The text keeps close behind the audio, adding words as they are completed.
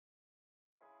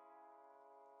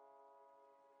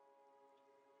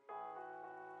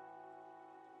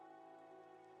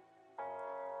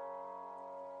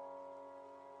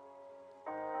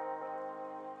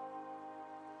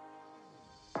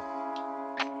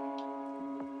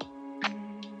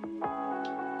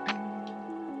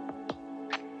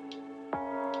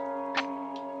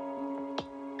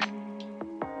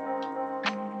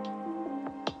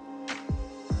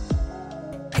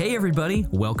Hey everybody,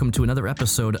 welcome to another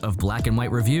episode of Black and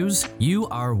White Reviews. You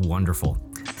are wonderful.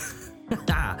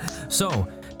 So,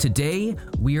 today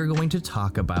we are going to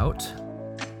talk about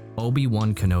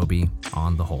Obi-Wan Kenobi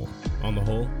on the whole. On the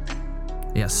whole?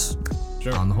 Yes.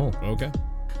 Sure. On the whole. Okay.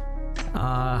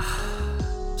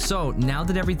 So, now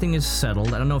that everything is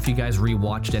settled, I don't know if you guys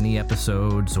rewatched any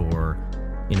episodes or,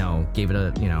 gave it a,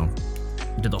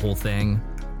 did the whole thing.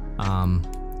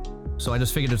 So I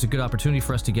just figured it's a good opportunity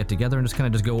for us to get together and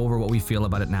just go over what we feel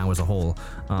about it now as a whole.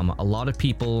 A lot of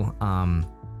people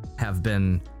have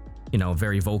been,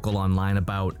 very vocal online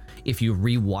about if you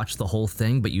rewatch the whole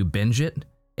thing but you binge it,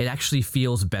 it actually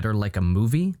feels better like a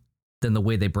movie than the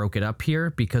way they broke it up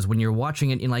here. Because when you're watching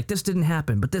it, you're like, this didn't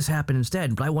happen, but this happened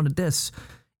instead, but I wanted this.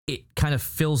 It kind of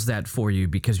fills that for you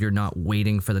because you're not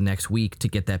waiting for the next week to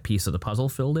get that piece of the puzzle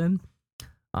filled in.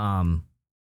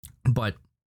 But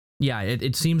yeah,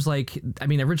 it seems like,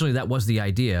 originally that was the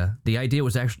idea. The idea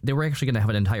was they were actually going to have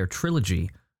an entire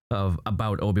trilogy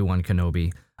about Obi-Wan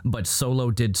Kenobi, but Solo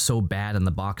did so bad in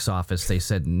the box office, they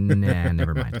said, nah,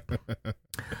 never mind.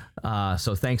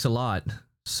 So thanks a lot,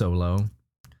 Solo.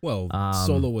 Well,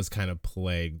 Solo was kind of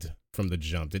plagued from the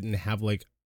jump. Didn't have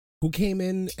who came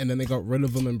in and then they got rid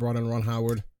of him and brought in Ron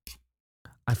Howard?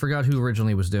 I forgot who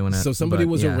originally was doing it. So somebody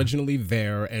was originally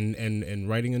there and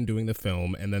writing and doing the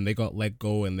film, and then they got let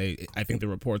go, and I think the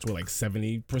reports were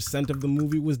 70% of the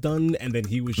movie was done, and then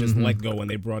he was just let go, and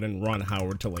they brought in Ron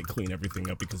Howard to clean everything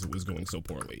up because it was going so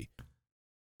poorly.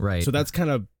 Right. So that's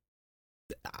kind of,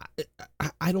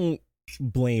 I don't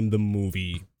blame the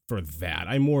movie for that.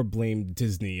 I more blame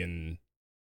Disney and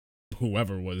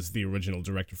whoever was the original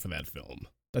director for that film.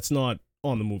 That's not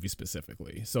on the movie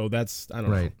specifically. So that's, I don't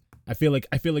know. I feel like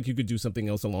you could do something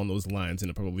else along those lines and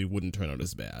it probably wouldn't turn out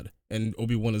as bad. And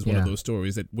Obi-Wan is one of those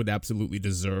stories that would absolutely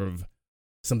deserve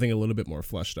something a little bit more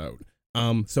fleshed out.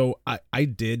 So I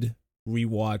did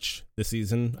rewatch the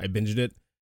season. I binged it.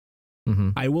 Mm-hmm.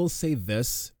 I will say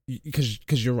this,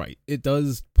 because you're right. It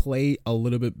does play a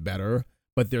little bit better,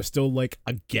 but there's still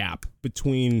a gap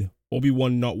between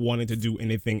Obi-Wan not wanting to do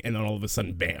anything and then all of a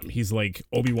sudden, bam, he's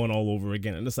Obi-Wan all over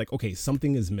again. And it's okay,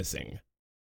 something is missing.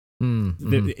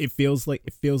 Mm-hmm. It feels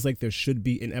like there should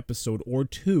be an episode or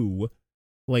two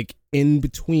in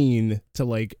between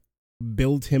to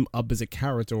build him up as a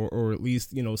character, or at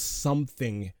least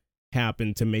something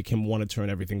happen to make him want to turn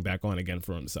everything back on again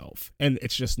for himself, and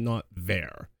it's just not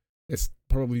there. It's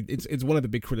probably it's one of the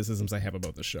big criticisms I have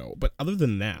about the show. But other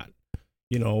than that,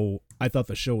 I thought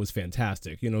the show was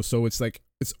fantastic. So it's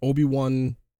it's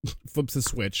Obi-Wan flips the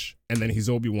switch and then he's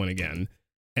Obi-Wan again,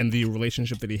 and the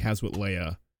relationship that he has with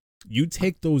Leia. You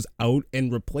take those out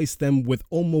and replace them with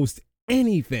almost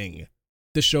anything,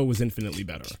 the show is infinitely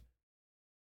better,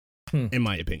 in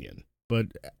my opinion. But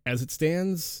as it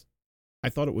stands, I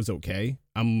thought it was okay.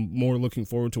 I'm more looking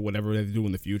forward to whatever they do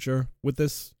in the future with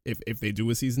this, if they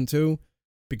do a season 2,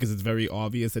 because it's very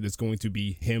obvious that it's going to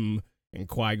be him and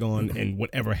Qui-Gon and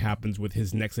whatever happens with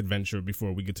his next adventure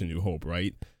before we get to New Hope,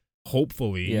 right?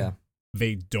 Hopefully,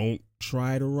 they don't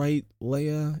try to write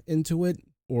Leia into it,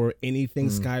 or anything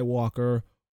Skywalker,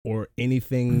 or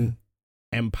anything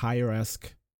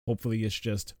Empire-esque. Hopefully it's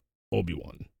just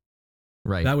Obi-Wan.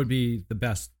 Right. That would be the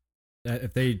best.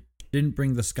 If they didn't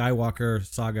bring the Skywalker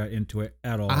saga into it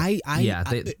at all. There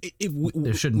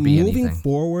shouldn't be anything. Moving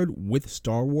forward with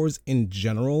Star Wars in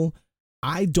general,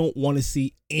 I don't want to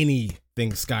see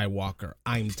anything Skywalker.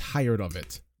 I'm tired of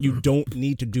it. You don't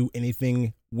need to do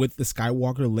anything with the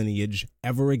Skywalker lineage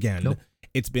ever again. Nope.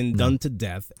 It's been done to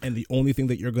death, and the only thing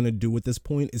that you're going to do at this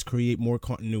point is create more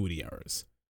continuity errors.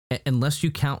 Unless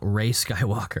you count Rey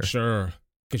Skywalker. Sure,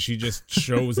 because she just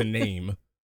shows a name.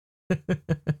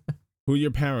 Who are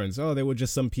your parents? Oh, they were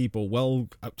just some people. Well,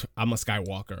 I'm a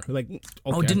Skywalker.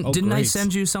 Okay. Didn't I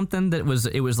send you something that was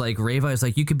Reva is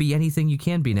you could be anything you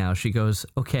can be now. She goes,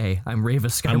 okay, I'm Reva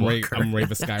Skywalker. I'm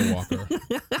Reva Skywalker.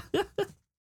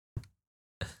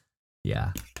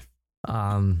 Yeah.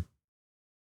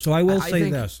 So I will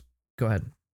say this. Go ahead.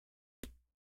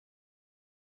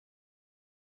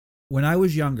 When I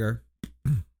was younger,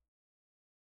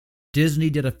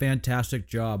 Disney did a fantastic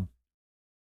job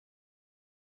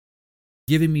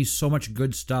giving me so much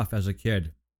good stuff as a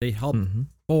kid. They helped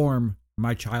form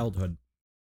my childhood.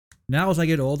 Now, as I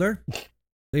get older,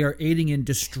 they are aiding in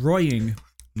destroying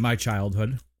my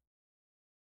childhood.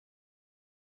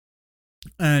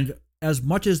 And as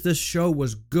much as this show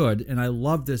was good, and I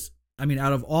love this,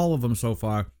 out of all of them so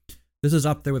far, this is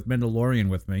up there with Mandalorian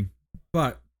with me.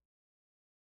 But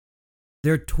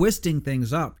they're twisting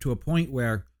things up to a point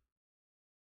where,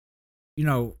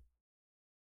 to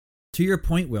your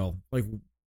point, Will,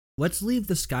 let's leave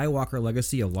the Skywalker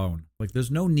legacy alone. Like, there's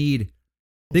no need.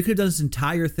 They could have done this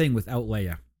entire thing without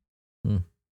Leia.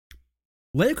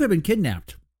 Leia could have been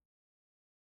kidnapped.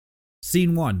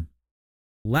 Scene 1,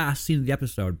 last scene of the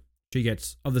episode,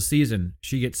 of the season,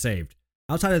 she gets saved.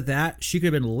 Outside of that, she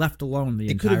could have been left alone the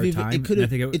entire time.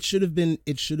 It should have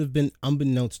been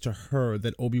unbeknownst to her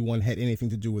that Obi-Wan had anything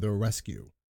to do with her rescue.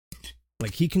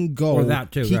 Like, he can go, or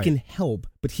that too, he right. can help,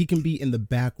 but he can be in the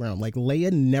background. Like,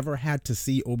 Leia never had to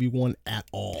see Obi-Wan at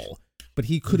all, but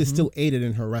he could have still aided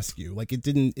in her rescue. Like, it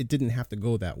didn't have to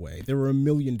go that way. There were a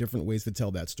million different ways to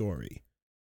tell that story.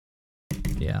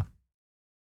 Yeah.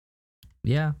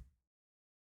 Yeah.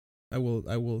 I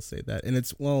will say that. And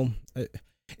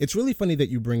it's really funny that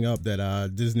you bring up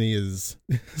that Disney is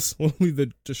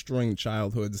slowly destroying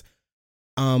childhoods.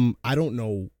 I don't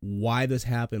know why this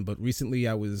happened, but recently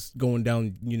I was going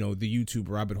down, the YouTube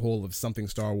rabbit hole of something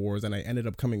Star Wars, and I ended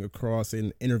up coming across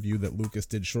an interview that Lucas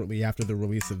did shortly after the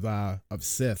release of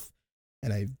Sith,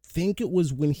 and I think it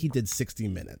was when he did 60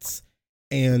 Minutes.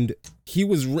 And he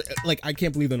was I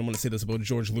can't believe that I'm going to say this about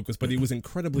George Lucas, but he was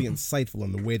incredibly insightful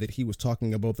in the way that he was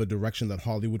talking about the direction that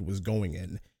Hollywood was going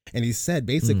in. And he said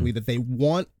basically that they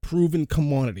want proven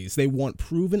commodities. They want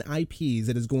proven IPs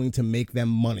that is going to make them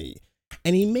money.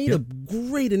 And he made a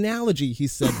great analogy. He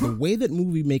said the way that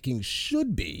movie making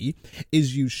should be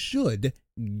is you should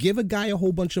give a guy a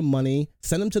whole bunch of money,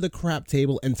 send him to the crap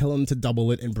table, and tell him to double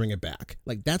it and bring it back.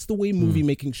 Like, that's the way movie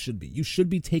making should be. You should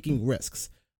be taking risks.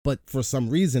 But for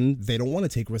some reason, they don't want to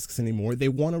take risks anymore. They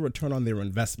want a return on their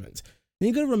investment. And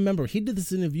you got to remember, he did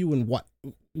this interview in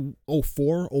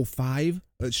 04, 05,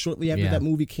 shortly after that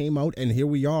movie came out. And here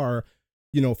we are,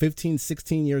 15,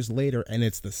 16 years later, and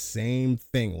it's the same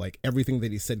thing. Like, everything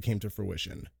that he said came to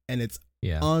fruition. And it's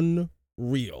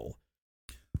unreal.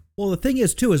 Well, the thing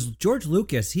is, too, is George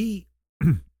Lucas,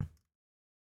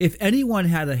 if anyone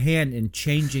had a hand in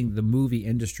changing the movie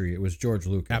industry, it was George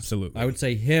Lucas. Absolutely. I would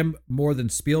say him more than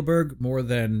Spielberg, more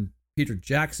than Peter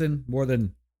Jackson, more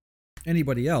than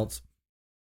anybody else.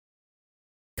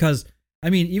 Because,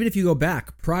 even if you go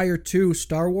back, prior to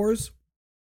Star Wars,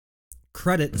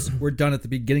 credits were done at the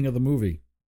beginning of the movie.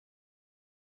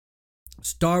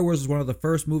 Star Wars was one of the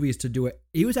first movies to do it.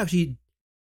 He was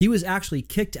actually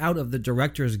kicked out of the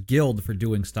Directors Guild for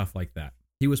doing stuff like that.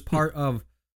 He was part of...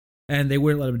 and they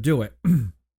wouldn't let him do it.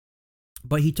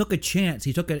 But he took a chance.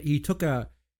 He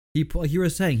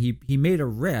was saying he made a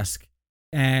risk,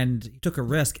 and he took a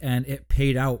risk, and it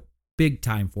paid out big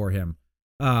time for him.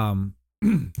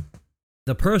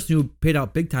 The person who paid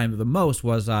out big time the most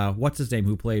was what's his name,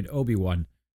 who played Obi-Wan,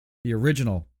 the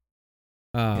original.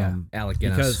 Alec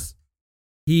Guinness. Because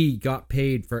he got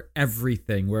paid for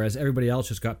everything, whereas everybody else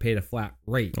just got paid a flat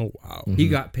rate. Oh wow! He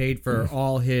got paid for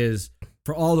all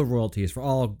the royalties, for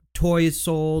all toys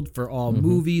sold, for all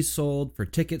movies sold, for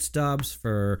ticket stubs,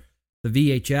 for the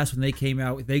VHS when they came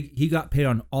out. He got paid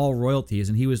on all royalties,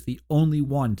 and he was the only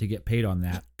one to get paid on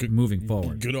that moving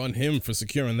forward. Good on him for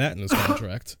securing that in his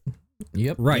contract.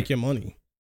 Yep. Right. Make your money.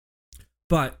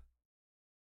 But,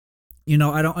 I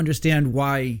don't understand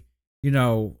why,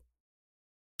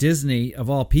 Disney, of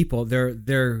all people,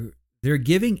 they're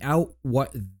giving out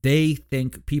what they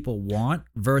think people want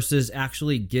versus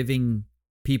actually giving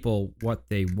people what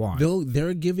they want.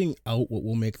 They're giving out what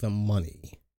will make them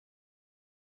money.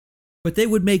 But they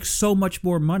would make so much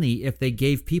more money if they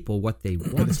gave people what they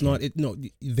want. But it's not.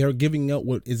 They're giving out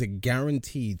what is a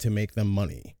guarantee to make them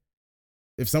money.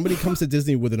 If somebody comes to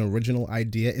Disney with an original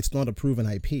idea, it's not a proven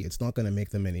IP. It's not going to make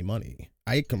them any money.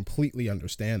 I completely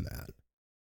understand that.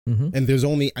 And there's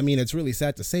only. It's really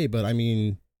sad to say, but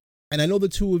and I know the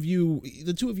two of you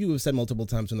have said multiple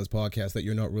times on this podcast that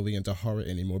you're not really into horror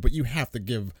anymore, but you have to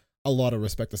give a lot of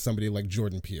respect to somebody like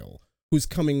Jordan Peele, who's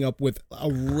coming up with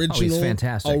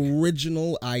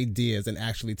original ideas and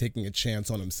actually taking a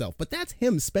chance on himself. But that's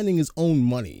him spending his own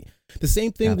money. The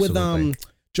same thing with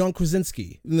John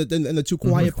Krasinski in the two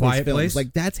Quiet Place films.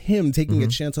 Like, that's him taking a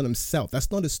chance on himself.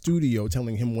 That's not a studio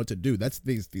telling him what to do. That's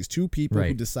these two people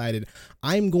who decided,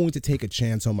 I'm going to take a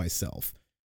chance on myself.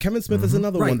 Kevin Smith is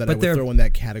another one that I would throw in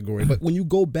that category. But when you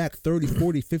go back 30,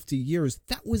 40, 50 years,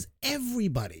 that was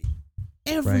everybody.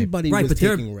 Everybody was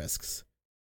taking risks.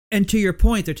 And to your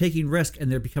point, they're taking risks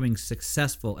and they're becoming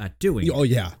successful at doing it. Oh,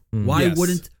 yeah. Why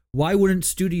wouldn't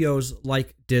studios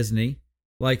like Disney,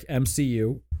 like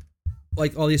MCU,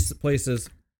 like all these places?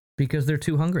 Because they're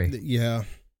too hungry. Yeah.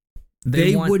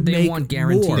 They want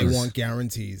guarantees. More. They want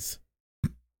guarantees.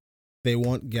 They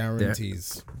want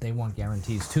guarantees. They want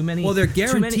guarantees. Too many. Well, they're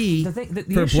guaranteed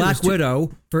for Black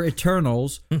Widow, for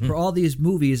Eternals, for all these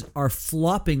movies are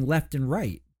flopping left and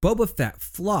right. Boba Fett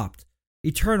flopped.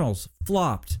 Eternals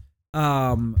flopped.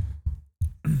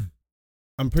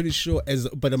 I'm pretty sure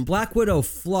Black Widow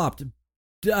flopped.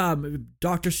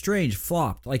 Doctor Strange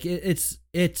flopped. Like it's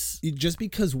just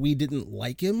because we didn't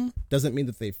like him doesn't mean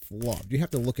that they flopped. You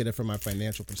have to look at it from a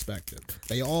financial perspective.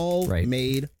 They all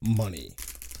made money.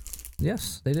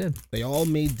 Yes, they did. They all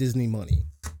made Disney money.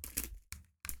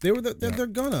 They're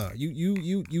gonna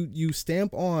you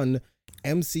stamp on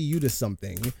MCU to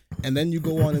something, and then you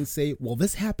go on and say, well,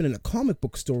 this happened in a comic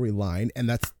book storyline, and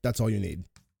that's all you need.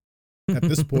 At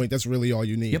this point, that's really all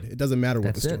you need. It doesn't matter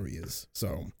what the story is.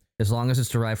 So as long as it's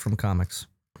derived from comics.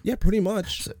 Yeah, pretty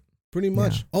much. Pretty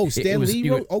much. Yeah. Oh, Stan Lee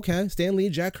wrote? Okay. Stan Lee,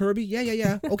 Jack Kirby?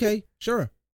 Yeah. Okay, sure.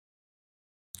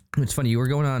 It's funny, you were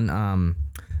going on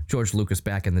George Lucas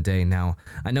back in the day. Now,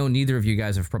 I know neither of you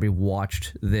guys have probably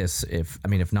watched this, if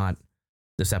not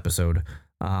this episode,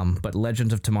 but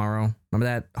Legends of Tomorrow. Remember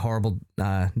that horrible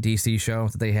DC show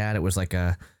that they had? It was like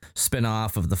a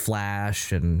spin-off of The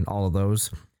Flash and all of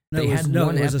those. It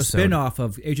was a spin-off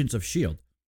of Agents of S.H.I.E.L.D.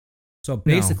 So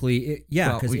basically,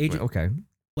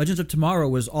 Legends of Tomorrow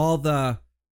was all the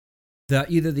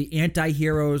either the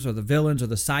anti-heroes or the villains or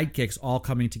the sidekicks all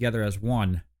coming together as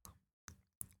one.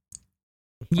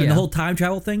 Yeah. And the whole time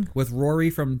travel thing with Rory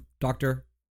from Doctor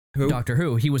Who. Doctor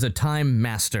Who. He was a time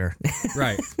master.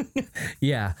 Right.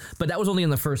 Yeah. But that was only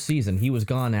in the first season. He was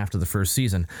gone after the first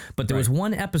season. But there was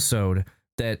one episode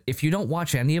that if you don't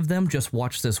watch any of them, just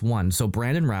watch this one. So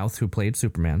Brandon Routh, who played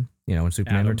Superman, in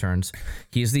Superman Returns,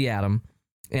 he's the Atom.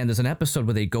 And there's an episode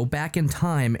where they go back in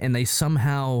time and they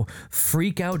somehow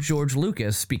freak out George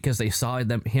Lucas because they saw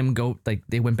him go, like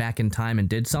they went back in time and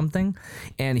did something,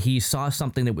 and he saw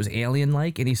something that was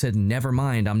alien-like, and he said, "Never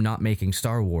mind, I'm not making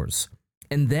Star Wars."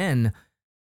 And then,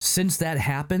 since that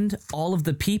happened, all of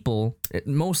the people,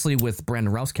 mostly with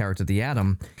Brandon Routh's character, the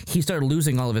Atom, he started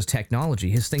losing all of his technology.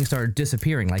 His things started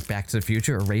disappearing, like Back to the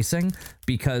Future, erasing,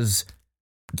 because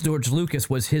George Lucas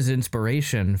was his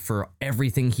inspiration for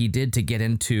everything he did to get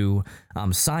into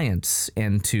science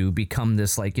and to become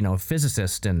this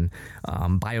physicist and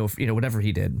whatever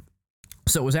he did.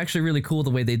 So it was actually really cool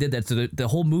the way they did that. So the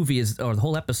whole movie the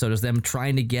whole episode is them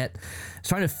trying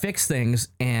to fix things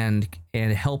and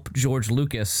help George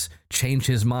Lucas change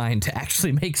his mind to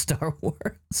actually make Star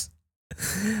Wars.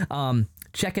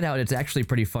 Check it out. It's actually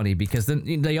pretty funny because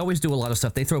then they always do a lot of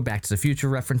stuff. They throw Back to the Future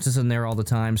references in there all the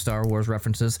time, Star Wars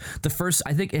references.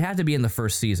 I think it had to be in the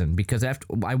first season because after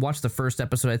I watched the first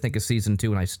episode, I think of season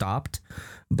 2, and I stopped.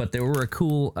 But there were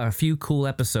a few cool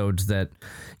episodes that,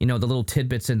 the little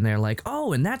tidbits in there, like,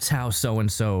 oh, and that's how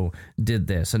so-and-so did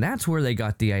this. And that's where they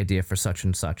got the idea for such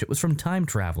and such. It was from time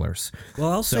travelers.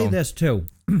 Well, I'll say this too.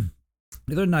 The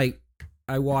other night,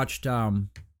 I watched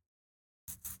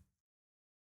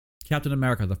Captain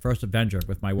America, the First Avenger,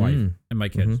 with my wife and my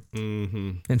kids.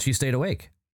 Mm-hmm. And she stayed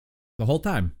awake the whole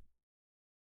time.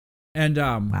 And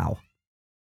wow.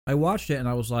 I watched it and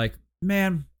I was like,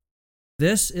 man,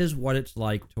 this is what it's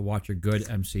like to watch a good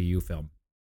MCU film.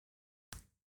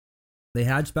 They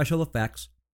had special effects.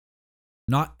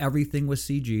 Not everything was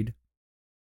CG'd.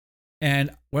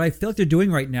 And what I feel like they're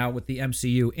doing right now with the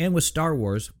MCU and with Star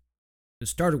Wars, it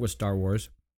started with Star Wars,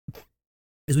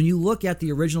 is when you look at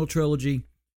the original trilogy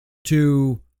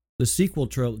to the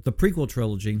prequel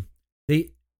trilogy,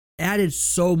 they added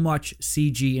so much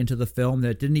CG into the film that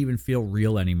it didn't even feel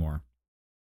real anymore.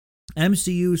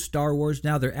 MCU, Star Wars,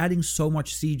 now they're adding so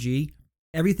much CG.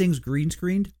 Everything's green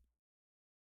screened.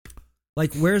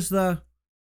 Like, where's the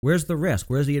risk?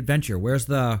 Where's the adventure? Where's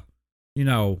the,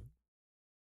 I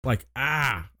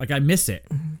miss it.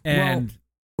 And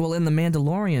Well, in The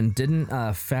Mandalorian, didn't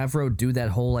Favreau do that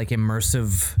whole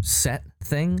immersive set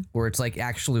thing where it's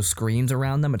actual screens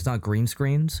around them? It's not green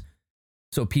screens,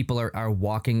 so people are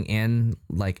walking in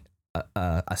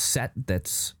a set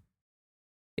that's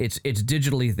it's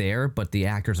digitally there, but the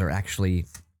actors are actually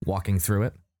walking through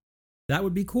it. That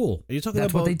would be cool. Are you talking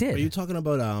That's about what they did. Are you talking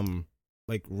about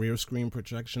rear screen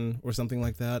projection or something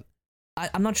like that?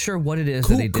 I'm not sure what it is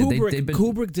that they did.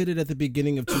 Kubrick did it at the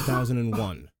beginning of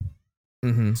 2001.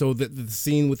 Mm-hmm. So the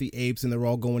scene with the apes and they're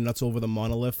all going nuts over the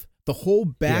monolith, the whole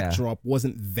backdrop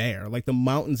wasn't there. Like the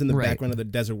mountains in the background of the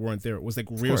desert weren't there. It was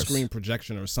rear screen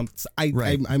projection or something.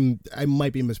 I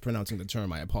might be mispronouncing the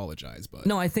term. I apologize, but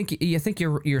no, I think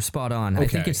you're spot on. Okay. I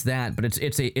think it's that, but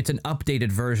it's an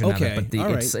updated version of it.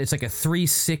 But it's like a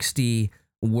 360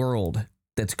 world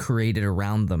that's created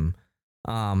around them.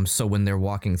 So when they're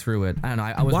walking through it, I don't know.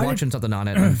 I was watching something on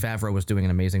it, and Favreau was doing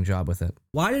an amazing job with it.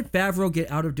 Why did Favreau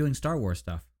get out of doing Star Wars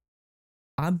stuff?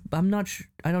 I'm not sure.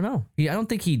 I don't know. I don't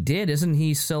think he did. Isn't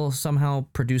he still somehow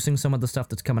producing some of the stuff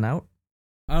that's coming out?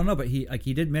 I don't know, but he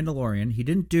did Mandalorian. He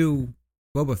didn't do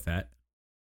Boba Fett.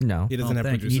 No, he doesn't have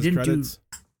producers credits.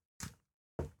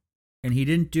 and he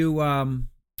didn't do. I'd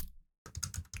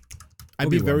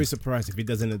be Obi-Wan. very surprised if he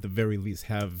doesn't at the very least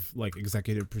have like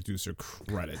executive producer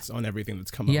credits on everything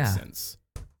that's come out since.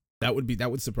 That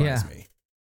would surprise me.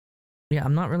 Yeah,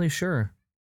 I'm not really sure.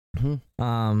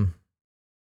 Mhm.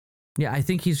 Yeah, I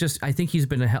think he's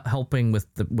been helping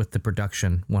with the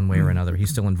production one way or another. He's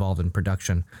still involved in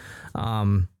production.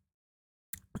 Let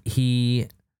me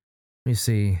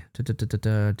see.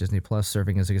 Disney Plus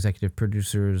serving as executive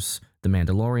producers, The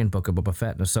Mandalorian, Book of Boba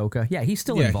Fett, and Ahsoka. Yeah, he's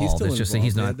still involved. He's still it's just that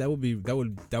involved. he's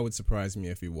not. That would surprise me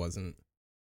if he wasn't.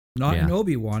 Not in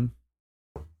Obi-Wan.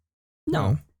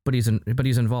 No, but he's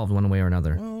involved one way or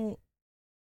another. Well,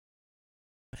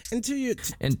 and to your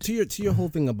whole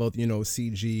thing about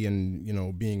CG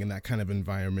and being in that kind of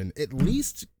environment, at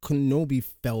least Kenobi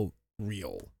felt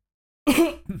real.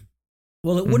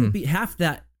 Well, it wouldn't be half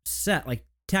that set, like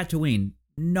Tatooine.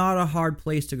 Not a hard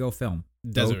place to go film.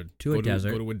 Desert. Go to a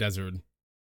desert. Go to a desert.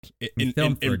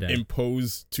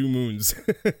 Impose 2 moons.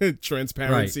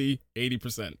 Transparency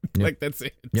 80%. Yep. Like that's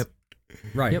it. Yep.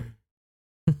 Right. Yep.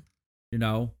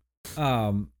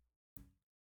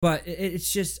 But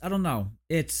it's just, I don't know.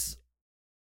 I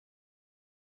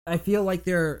feel like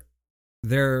I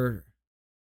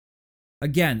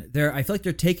feel like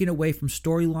they're taking away from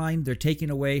storyline. They're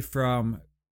taking away from,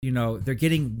 they're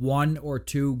getting 1 or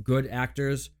 2 good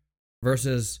actors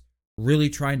versus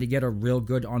really trying to get a real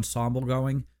good ensemble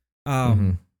going.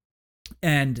 And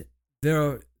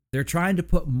they're trying to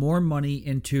put more money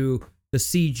into the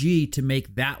CG to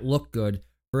make that look good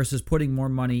versus putting more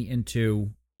money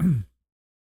into,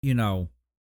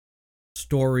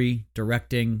 story,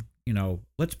 directing.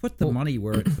 Let's put the money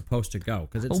where it's supposed to go.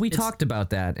 Because we talked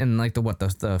about that in like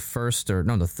the first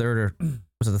the third, or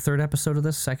was it the third episode of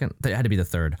this? Second? It had to be the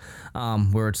third.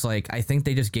 Where it's like, I think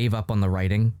they just gave up on the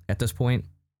writing at this point.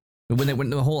 When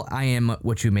the whole "I am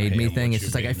what you made me" thing, it's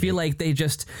just like I feel like they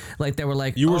just like they were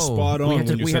like, you were spot on when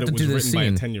you said it was written by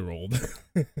a scene. 10-year-old.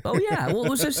 Oh yeah, well it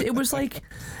was like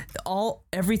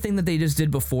everything that they just did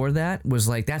before that was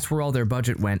like that's where all their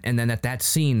budget went, and then at that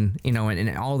scene,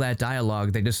 and all that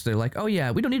dialogue, they're like, oh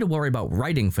yeah, we don't need to worry about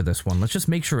writing for this one. Let's just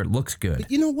make sure it looks good.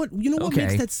 You know what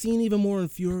makes that scene even more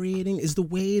infuriating is the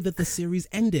way that the series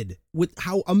ended with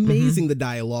how amazing the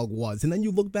dialogue was, and then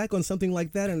you look back on something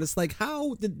like that, and it's like,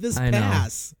 how did this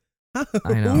pass?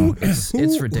 I know. It's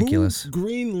ridiculous. Who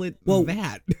greenlit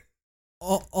that?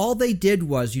 All they did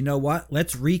was, you know what?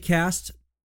 Let's recast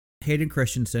Hayden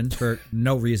Christensen for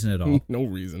no reason at all. No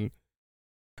reason.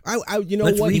 You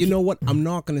know what? I'm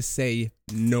not gonna say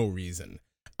no reason.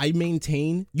 I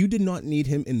maintain you did not need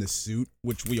him in the suit,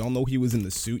 which we all know he was in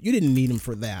the suit. You didn't need him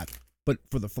for that, but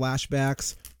for the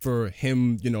flashbacks, for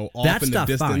him, off that in the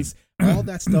distance, all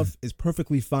that stuff is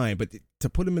perfectly fine. But to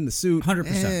put him in the suit,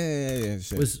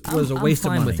 100% was a waste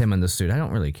of money. I'm fine with him in the suit. I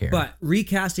don't really care. But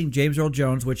recasting James Earl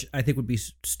Jones, which I think would be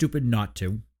stupid not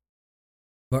to.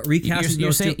 But recasting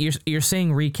you're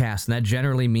saying recast, and that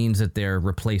generally means that they're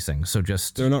replacing. So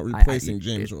they're not replacing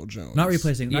James Earl Jones. Not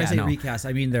replacing. When I say recast,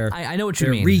 I mean I know what you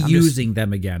mean. Reusing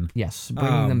them again. Yes,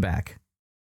 bringing them back.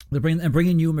 They're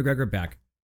bringing Ewan McGregor back.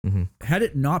 Mm-hmm. Had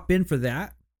it not been for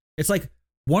that, it's like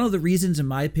one of the reasons, in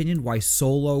my opinion, why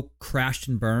Solo crashed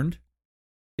and burned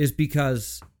is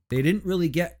because they didn't really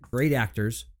get great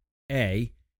actors,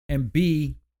 A, and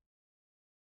B,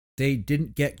 they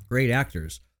didn't get great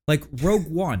actors. Like Rogue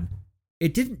One,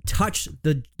 it didn't touch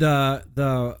the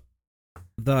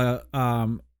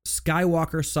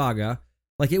Skywalker saga.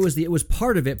 Like it was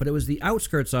part of it, but it was the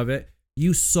outskirts of it.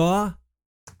 You saw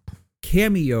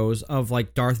cameos of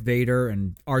like Darth Vader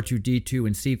and R2-D2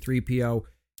 and C-3PO,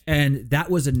 and that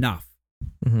was enough.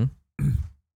 Mm-hmm.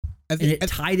 And it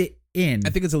tied it in. I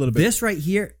think it's a little bit. This right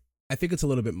here. I think it's a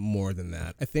little bit more than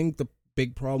that. I think the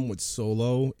big problem with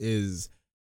Solo is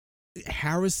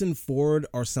Harrison Ford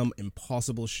are some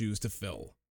impossible shoes to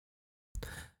fill.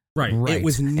 Right. It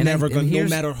was never going to, no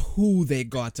matter who they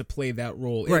got to play that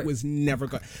role, it was never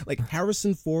going to. Like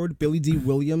Harrison Ford, Billy D.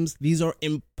 Williams, these are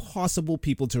impossible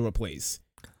people to replace.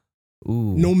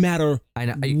 Ooh. No matter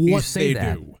what they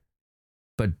do.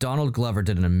 But Donald Glover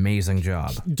did an amazing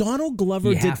job. Donald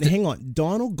Glover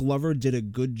did a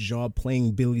good job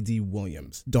playing Billy D.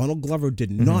 Williams. Donald Glover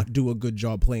did not do a good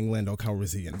job playing Lando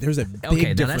Calrissian. There's a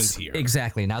big difference here.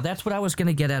 Exactly. Now that's what I was going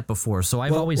to get at before. So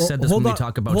I've always said this when we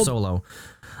talk about Solo.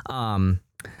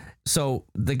 So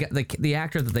the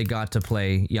actor that they got to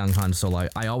play young Han Solo,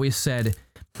 I always said,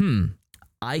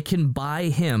 I can buy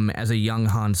him as a young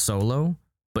Han Solo,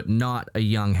 but not a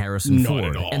young Harrison Ford.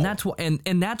 At all. And that's why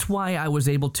and that's why I was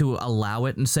able to allow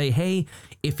it and say, hey,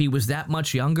 if he was that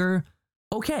much younger,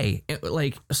 okay,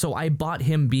 like, so I bought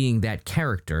him being that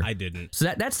character. I didn't.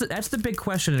 So that's the big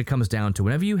question that it comes down to.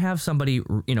 Whenever you have somebody,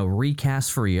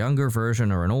 recast for a younger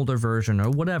version or an older version or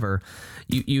whatever,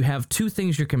 you have two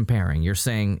things you're comparing. You're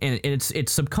saying, and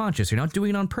it's subconscious. You're not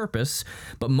doing it on purpose,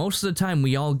 but most of the time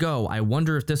we all go, I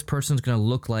wonder if this person's going to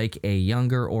look like a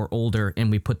younger or older, and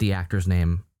we put the actor's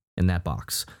name in that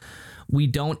box. We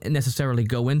don't necessarily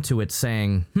go into it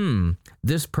saying,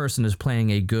 this person is playing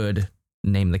a good,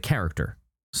 name the character.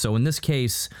 So in this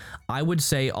case, I would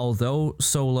say, although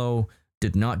Solo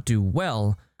did not do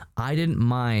well, I didn't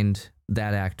mind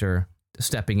that actor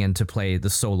stepping in to play the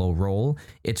Solo role.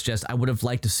 It's just I would have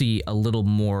liked to see a little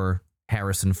more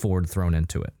Harrison Ford thrown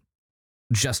into it,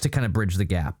 just to kind of bridge the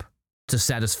gap, to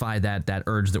satisfy that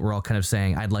urge that we're all kind of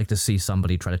saying, I'd like to see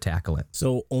somebody try to tackle it.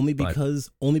 So only because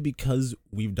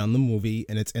we've done the movie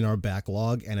and it's in our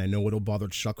backlog, and I know it'll bother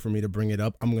Chuck for me to bring it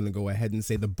up, I'm gonna go ahead and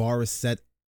say the bar is set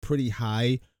pretty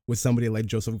high with somebody like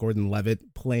Joseph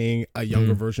Gordon-Levitt playing a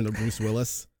younger version of Bruce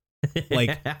Willis.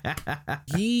 Like,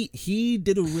 he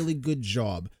did a really good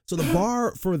job. So the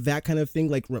bar for that kind of thing,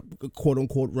 like quote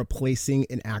unquote replacing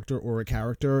an actor or a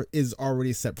character, is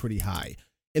already set pretty high.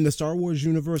 In the Star Wars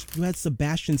universe, you had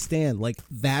Sebastian Stan. Like,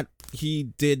 that, he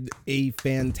did a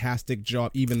fantastic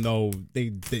job, even though they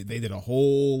did a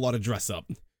whole lot of dress up.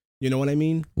 You know what I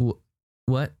mean? What?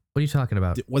 What are you talking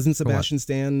about? Wasn't Sebastian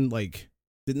Stan, like,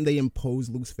 didn't they impose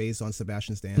Luke's face on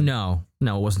Sebastian Stan? No,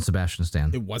 it wasn't Sebastian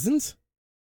Stan. It wasn't?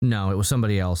 No, it was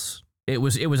somebody else. It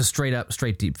was a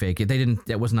straight deep fake.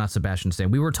 That was not Sebastian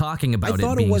Stan. We were talking about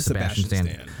it being Sebastian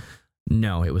Stan.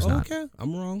 No, it was not. Okay,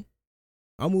 I'm wrong.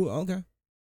 Okay.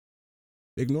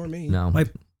 Ignore me. No.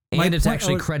 And it's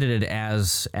actually credited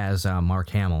as Mark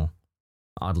Hamill,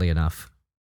 oddly enough.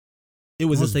 It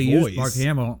was his voice. Used Mark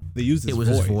Hamill. They used his voice.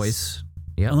 His voice.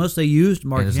 Yeah. Unless they used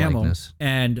Mark Hamill likeness.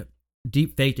 And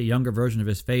deep faked a younger version of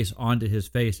his face onto his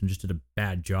face and just did a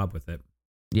bad job with it.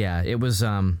 Yeah, it was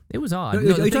odd. You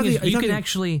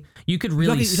could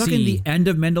really see. You're talking the end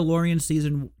of Mandalorian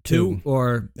season 2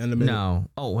 or no?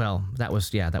 Oh well, that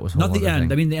was a whole not the end.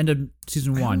 Thing. I mean the end of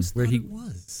season 1 where he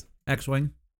was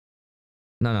X-wing.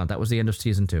 No, that was the end of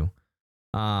season 2.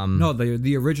 No,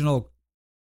 the original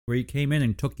where he came in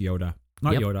and took Yoda.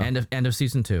 Not Yoda. End of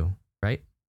season 2, right?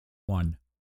 1.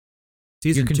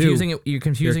 Season 2. You're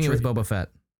confusing it with Boba Fett.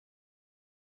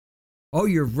 Oh,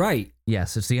 you're right.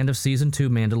 Yes, it's the end of season 2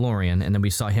 Mandalorian, and then we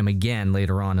saw him again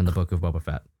later on in the Book of Boba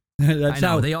Fett. That's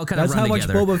how they all kind of run together.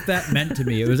 That's how much Boba Fett meant to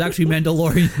me. It was actually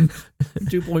Mandalorian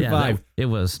 2.5. Yeah, it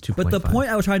was 2.5. But the point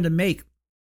I was trying to make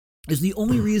is the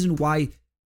only reason why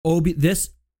this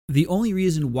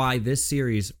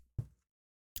series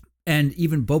and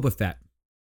even Boba Fett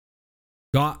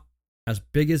got as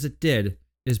big as it did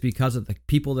is because of the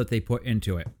people that they put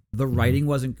into it. The writing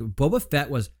wasn't good. Boba Fett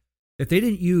was. If they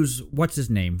didn't use, what's his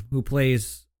name, who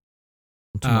plays...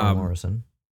 Temuera Morrison.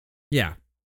 Yeah.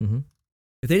 Mm-hmm.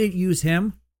 If they didn't use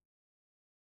him,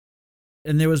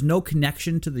 and there was no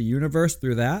connection to the universe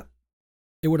through that,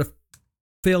 it would have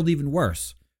failed even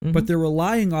worse. Mm-hmm. But they're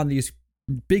relying on these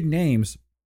big names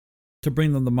to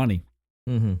bring them the money.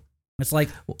 Mm-hmm. It's like,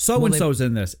 so-and-so's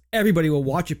in this. Everybody will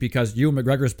watch it because Ewan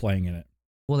McGregor's playing in it.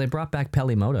 Well, they brought back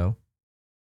Pelimoto,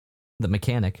 the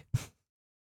mechanic.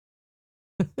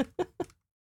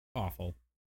 Awful.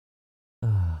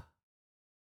 Yeah.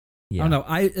 I don't know.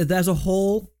 As a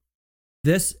whole,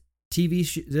 this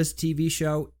TV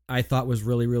show I thought was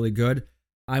really, really good.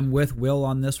 I'm with Will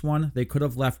on this one. They could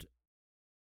have left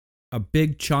a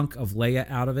big chunk of Leia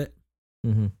out of it.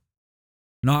 Mm-hmm.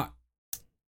 Not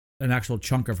an actual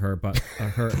chunk of her, but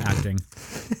her acting.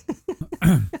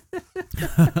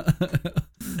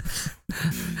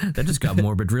 That just got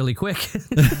morbid really quick.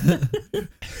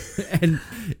 And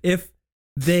if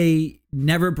they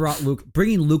never brought Luke,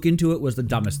 bringing Luke into it was the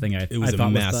dumbest thing I thought. It was a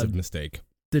massive mistake.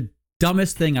 The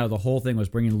dumbest thing out of the whole thing was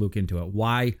bringing Luke into it.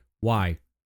 Why? We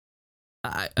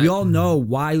all know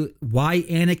why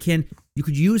Anakin, you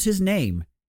could use his name.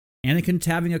 Anakin's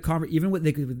having a conversation, even with,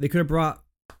 they could have brought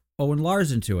Owen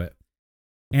Lars into it.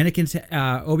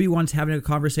 Obi-Wan's having a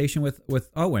conversation with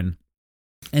Owen.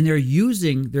 And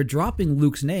they're dropping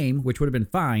Luke's name, which would have been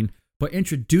fine, but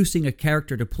introducing a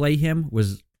character to play him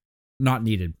was not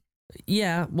needed.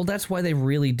 Yeah, well, that's why they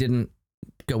really didn't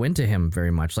go into him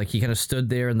very much. Like, he kind of stood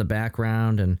there in the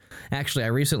background, and actually, I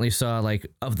recently saw, like,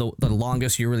 of the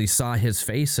longest you really saw his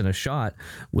face in a shot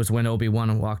was when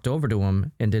Obi-Wan walked over to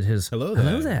him and did his, hello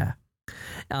there.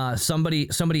 Somebody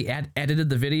edited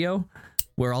the video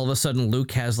where all of a sudden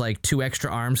Luke has like 2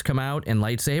 extra arms come out and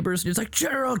lightsabers. And he's like,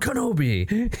 General Kenobi.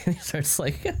 And he starts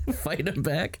like fighting him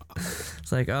back.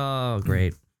 It's like, oh,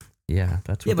 great. Yeah,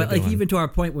 that's what Yeah, but they're like doing. even to our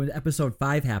point when episode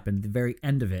 5 happened, the very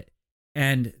end of it,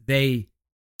 and they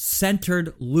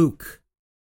centered Luke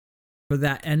for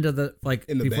that end of the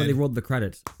In the before they bed. rolled the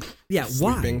credits. Yeah,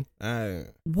 Sleeping.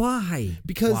 Why?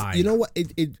 Because Why? you know what?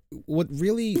 What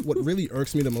really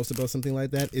irks me the most about something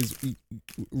like that is,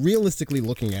 realistically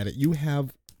looking at it, you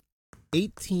have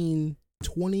 18,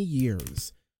 20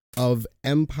 years of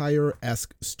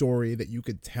Empire-esque story that you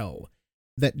could tell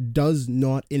that does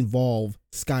not involve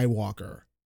Skywalker.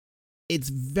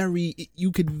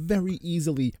 You could very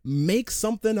easily make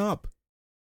something up.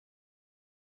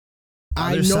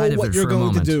 I Other side know of what it you're for a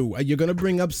going to moment. do. You're going to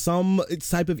bring up some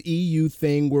type of EU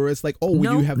thing where it's like, oh, well,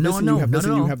 No, you have this no, and no, you have not this at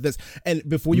and you all. have this. And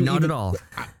before you Not even, at all.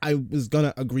 I was going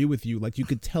to agree with you. Like, you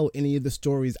could tell any of the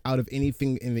stories out of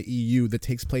anything in the EU that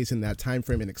takes place in that time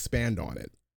frame and expand on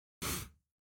it.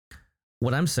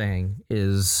 What I'm saying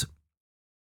is,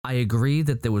 I agree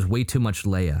that there was way too much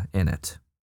Leia in it.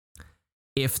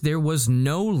 If there was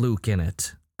no Luke in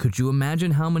it, could you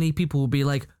imagine how many people would be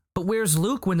like, but where's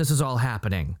Luke when this is all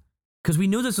happening? Because we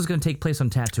knew this was going to take place on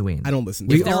Tatooine. I don't listen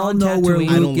to We If they're all on know where Tatooine-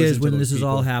 I don't Luke is listen to when those this is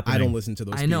all people. happening. I don't listen to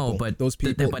those I people. know, but those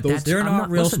people, but those, that's- They're I'm not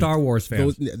real listen, Star Wars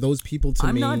fans. those people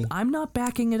to me. I'm not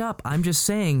backing it up. I'm just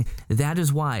saying that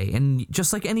is why. And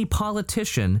just like any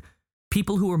politician,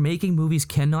 people who are making movies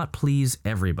cannot please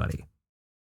everybody.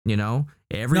 You know,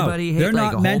 everybody. no, they're hate, like,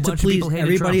 not a whole meant to bunch of people please hated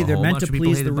everybody. Trump, a They're whole meant bunch to of people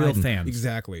please the hated real Biden. fans.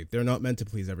 Exactly. They're not meant to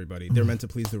please everybody. They're meant to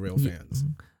please the real fans.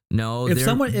 No, If they're,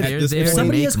 someone, they're if, there if to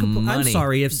somebody make is, I'm money.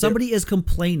 sorry, if somebody is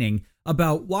complaining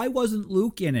about why wasn't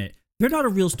Luke in it, they're not a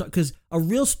real Star, because a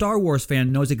real Star Wars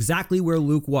fan knows exactly where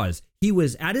Luke was. He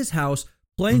was at his house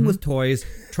playing with toys,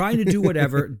 trying to do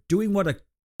whatever, doing what a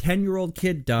 10-year-old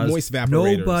kid does. Moist evaporators.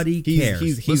 Nobody cares.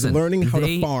 He's Listen, learning how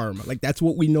they- to farm. Like, that's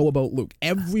what we know about Luke.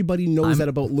 Everybody knows I'm- that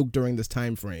about Luke during this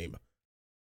time frame.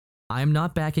 I'm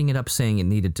not backing it up saying it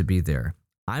needed to be there.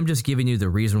 I'm just giving you the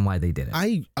reason why they did it.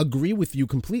 I agree with you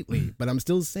completely, but I'm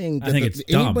still saying that I think it's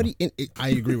dumb. anybody. I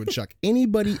agree with Chuck.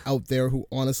 Anybody out there who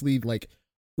honestly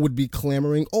would be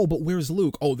clamoring, oh, but where's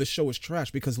Luke? Oh, this show is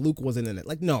trash because Luke wasn't in it.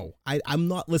 Like, no, I'm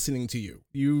not listening to you.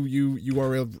 You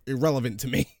are irrelevant to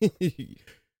me.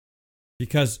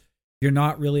 Because you're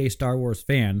not really a Star Wars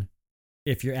fan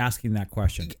if you're asking that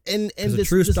question. and Because a this,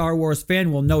 true this, Star Wars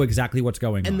fan will know exactly what's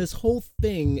going on. and this whole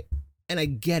thing, and I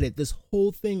get it, this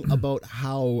whole thing about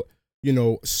how,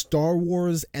 Star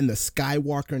Wars and the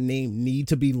Skywalker name need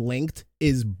to be linked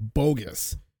is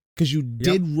bogus. Because you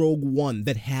did Rogue One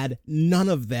that had none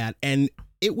of that, and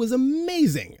it was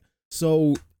amazing.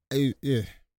 So,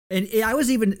 And I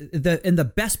was even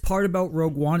the best part about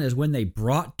Rogue One is when they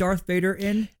brought Darth Vader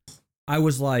in. I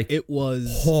was like, it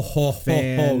was ho ho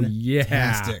ho yeah,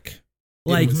 fantastic.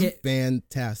 like It was it,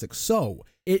 fantastic. So,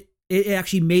 it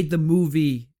actually made the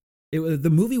movie. The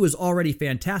movie was already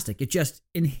fantastic. It just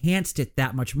enhanced it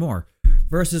that much more.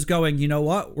 Versus going, you know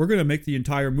what? We're gonna make the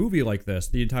entire movie like this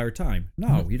the entire time.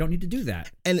 No, you don't need to do that.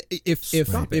 and if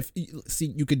Stop it. see,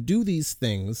 you could do these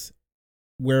things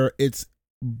where it's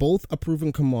both a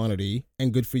proven commodity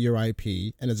and good for your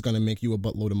IP, and it's going to make you a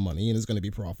buttload of money and it's going to be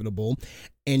profitable.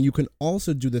 And you can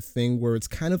also do the thing where it's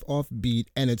kind of offbeat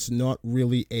and it's not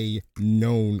really a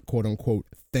known quote unquote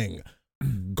thing.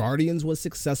 Guardians was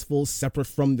successful separate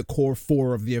from the core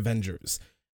four of the Avengers.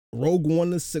 Rogue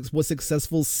One was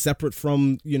successful separate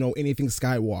from, anything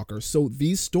Skywalker. So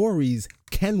these stories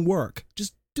can work.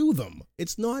 Just do them.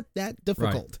 It's not that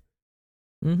difficult.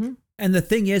 Mm-hmm. And the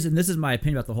thing is, and this is my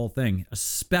opinion about the whole thing,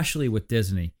 especially with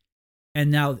Disney,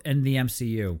 and now and the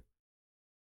MCU.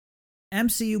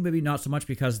 MCU maybe not so much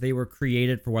because they were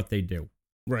created for what they do.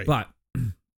 Right. But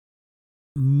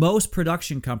most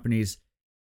production companies,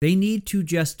 they need to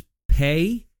just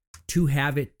pay to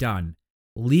have it done.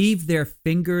 Leave their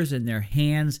fingers and their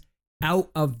hands out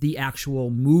of the actual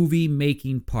movie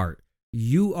making part.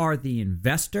 You are the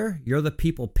investor. You're the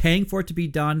people paying for it to be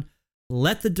done.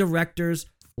 Let the directors,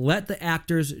 let the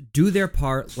actors do their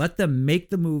part. Let them make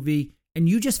the movie, and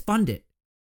you just fund it.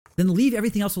 Then leave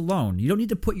everything else alone. You don't need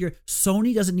to put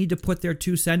Sony doesn't need to put their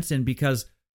 2 cents in because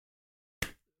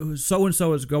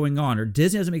so-and-so is going on, or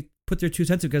Disney doesn't put their 2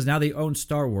 cents in because now they own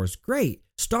Star Wars. Great.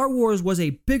 Star Wars was a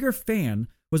bigger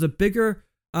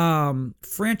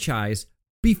franchise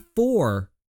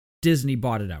before Disney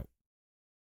bought it out.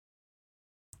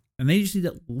 And they just need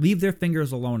to leave their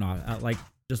fingers alone on it.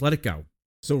 Just let it go.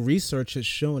 So research has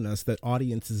shown us that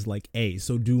audiences like A,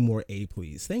 so do more A,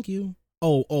 please. Thank you.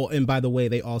 Oh, and by the way,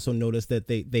 they also noticed that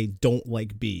they don't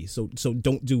like B, so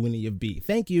don't do any of B.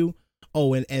 Thank you.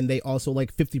 Oh, and they also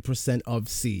like 50% of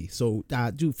C, so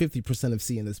do 50% of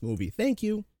C in this movie. Thank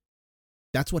you.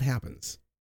 That's what happens.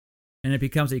 and it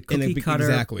becomes a cookie cutter,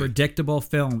 exactly. predictable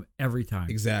film every time.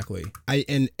 Exactly.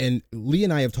 And Lee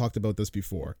and I have talked about this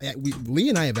before. Lee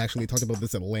and I have actually talked about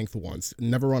this at length once,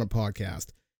 never on a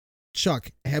podcast.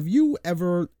 Chuck, have you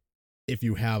ever, if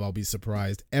you have, I'll be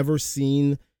surprised, ever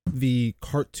seen the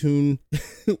cartoon,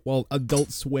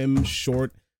 Adult Swim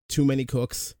short, Too Many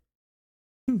Cooks?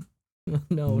 No,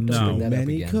 don't No. bring that up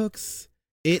Many again. Cooks.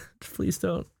 Please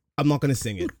don't. I'm not going to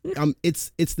sing it.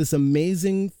 It's this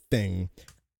amazing thing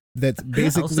that's I'll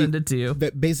basically send it to you.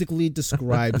 that basically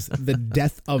describes the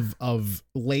death of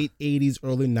late 80s,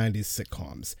 early 90s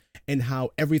sitcoms and how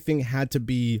everything had to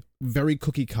be very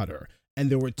cookie cutter. And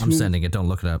there were I'm sending it. Don't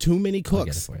look it up. too many I'll get it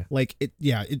cooks. for you. Like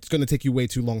it's going to take you way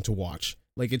too long to watch.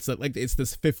 Like it's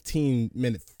this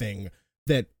 15-minute thing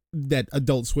that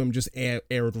Adult Swim just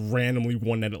aired randomly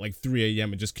one night at like 3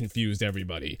 a.m. and just confused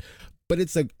everybody. But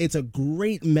it's a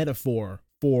great metaphor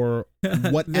for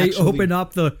what They actually open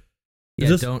up the. Yeah,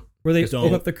 this don't. where they Don't.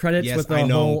 open up the credits Yes, with the I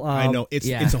know. whole. I know. It's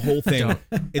a whole thing. Don't.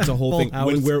 It's a whole Full thing.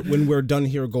 House. When we're done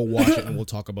here, go watch it and we'll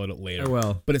talk about it later. I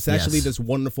will. But it's actually Yes. this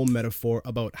wonderful metaphor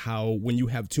about how when you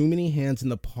have too many hands in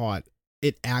the pot,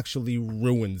 it actually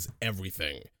ruins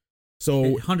everything.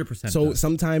 So 100%. so does.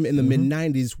 sometime in the Mhm. mid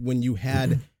 90s when you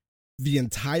had the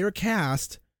entire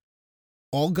cast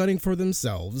all gunning for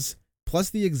themselves, plus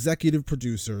the executive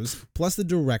producers, plus the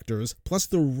directors, plus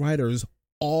the writers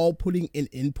all putting an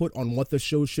input on what the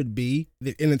show should be,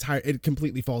 it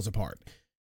completely falls apart.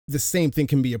 The same thing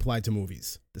can be applied to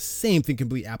movies. The same thing can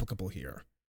be applicable here.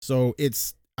 So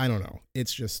I don't know.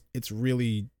 It's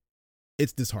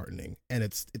disheartening and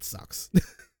it sucks.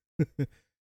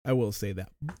 I will say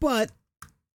that. But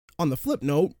on the flip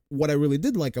note, what I really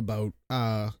did like about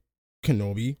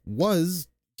Kenobi was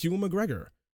Ewan McGregor.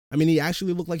 I mean, he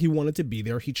actually looked like he wanted to be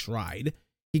there. He tried.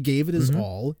 He gave it his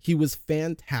all. He was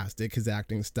fantastic, his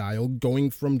acting style,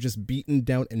 going from just beaten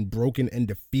down and broken and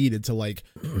defeated to like,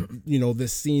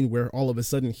 this scene where all of a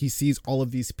sudden he sees all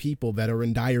of these people that are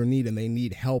in dire need and they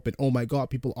need help. And oh my God,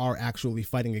 people are actually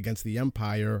fighting against the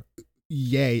Empire.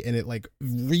 Yay. And it like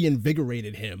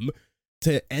reinvigorated him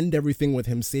to end everything with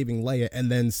him saving Leia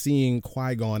and then seeing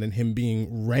Qui-Gon and him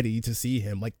being ready to see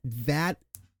him. Like that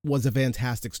was a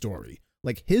fantastic story.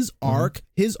 Like his arc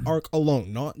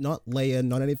alone, not Leia,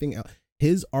 not anything else.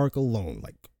 His arc alone,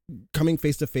 like coming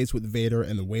face to face with Vader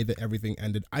and the way that everything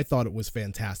ended, I thought it was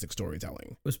fantastic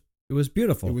storytelling. It was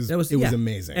beautiful. It was yeah.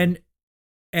 amazing.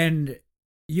 And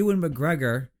Ewan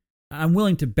McGregor, I'm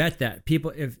willing to bet that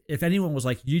people, if anyone was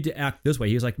like, you need to act this way,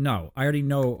 he was like, no, I already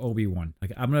know Obi-Wan.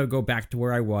 Like I'm gonna go back to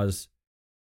where I was.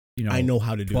 I know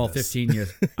how to do 12, this. 15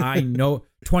 years. I know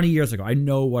 20 years ago. I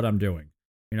know what I'm doing.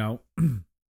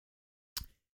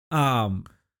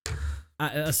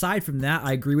 Aside from that,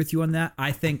 I agree with you on that.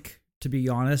 I think, to be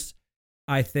honest,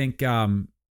 Hayden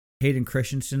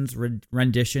Christensen's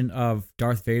rendition of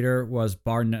Darth Vader was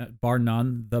bar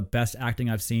none the best acting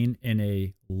I've seen in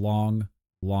a long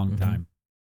time.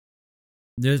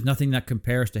 There's nothing that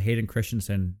compares to Hayden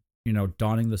Christensen,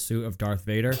 donning the suit of Darth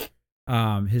Vader.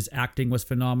 His acting was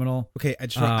phenomenal. Okay, I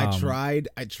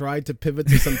tried to pivot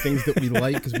to some things that we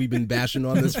like because we've been bashing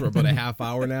on this for about a half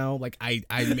hour now. Like I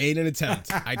made an attempt.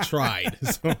 I tried.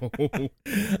 So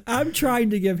I'm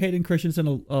trying to give Hayden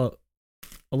Christensen a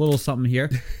little something here.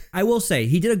 I will say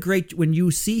he did a great when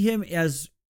you see him as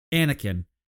Anakin.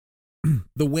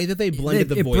 The way that they blended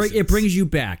the voices, it brings you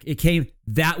back.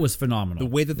 That was phenomenal. The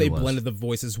way that they blended the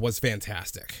voices was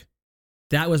fantastic.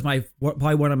 That was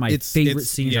probably one of my favorite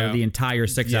scenes out of the entire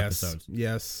 6 episodes.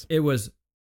 Yes, it was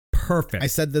perfect. I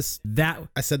said this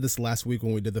last week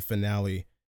when we did the finale.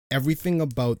 Everything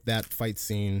about that fight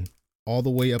scene, all the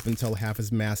way up until half his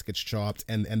mask gets chopped,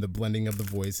 and the blending of the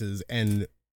voices, and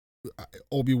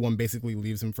Obi-Wan basically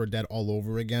leaves him for dead all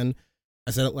over again.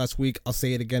 I said it last week. I'll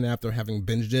say it again after having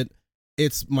binged it.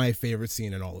 It's my favorite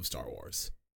scene in all of Star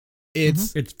Wars.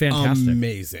 It's fantastic,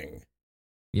 amazing.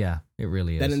 Yeah, it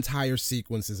really is. That entire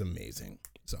sequence is amazing.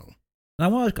 So, and I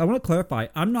want to clarify.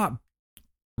 I'm not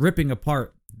ripping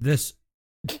apart this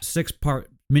 6-part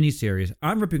miniseries.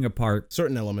 I'm ripping apart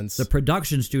certain elements, the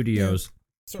production studios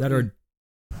that are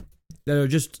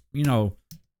just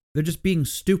they're just being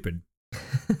stupid.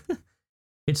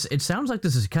 It sounds like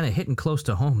this is kind of hitting close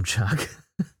to home, Chuck.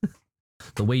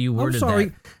 The way you worded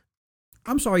that.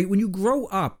 I'm sorry. When you grow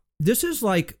up, this is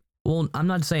like. Well, I'm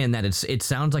not saying that. It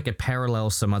sounds like it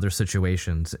parallels some other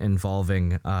situations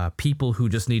involving people who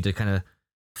just need to kind of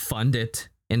fund it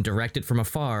and direct it from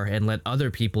afar and let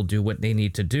other people do what they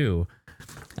need to do.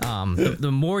 The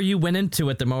more you went into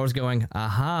it, the more I was going,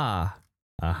 aha.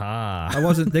 I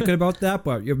wasn't thinking about that,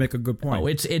 but you make a good point. Oh,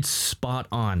 it's spot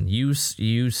on. You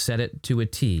said it to a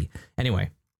T. Anyway,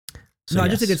 So no,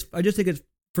 yes. I just think it's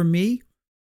for me.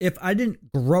 If I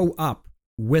didn't grow up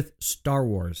with Star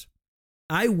Wars,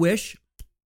 I wish.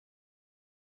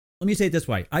 Let me say it this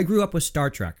way: I grew up with Star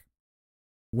Trek.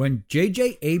 When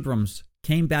J.J. Abrams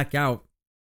came back out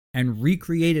and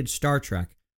recreated Star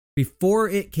Trek, before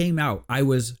it came out, I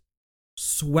was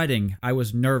sweating. I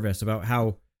was nervous about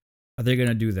how are they going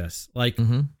to do this. Like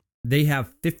they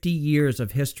have 50 years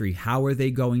of history. How are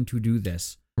they going to do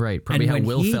this? Right. Probably And how when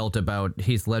Will he- felt about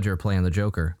Heath Ledger playing the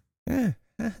Joker.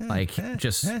 Like,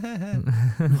 just.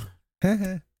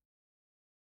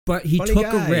 But he Funny took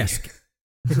guy. a risk.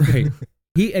 Right.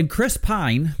 And Chris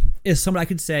Pine is someone I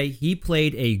could say he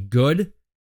played a good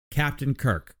Captain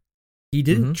Kirk. He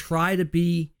didn't try to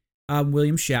be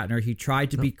William Shatner. He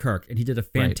tried to be Kirk, and he did a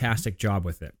fantastic job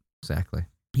with it. Exactly.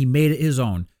 He made it his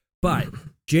own. But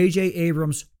J.J.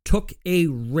 Abrams took a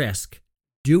risk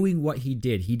doing what he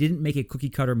did. He didn't make a cookie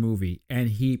cutter movie, and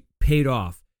he paid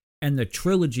off. And the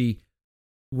trilogy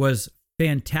was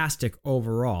fantastic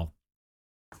overall.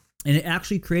 And it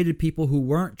actually created people who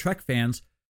weren't Trek fans,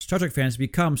 Star Trek fans, to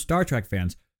become Star Trek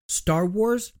fans. Star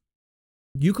Wars,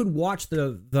 you could watch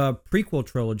the prequel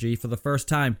trilogy for the first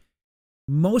time.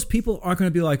 Most people aren't going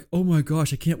to be like, oh my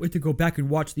gosh, I can't wait to go back and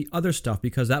watch the other stuff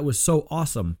because that was so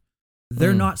awesome.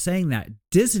 They're not saying that.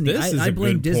 Disney, This is I a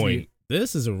blame good Disney. point.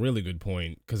 This is a really good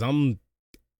point because I'm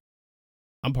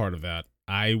part of that.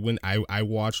 I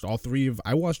watched all three of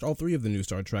the new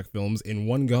Star Trek films in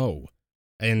one go.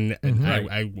 And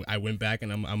I went back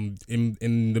and I'm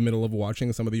in the middle of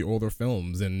watching some of the older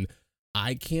films, and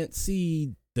I can't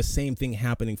see the same thing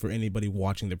happening for anybody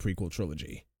watching the prequel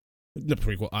trilogy. The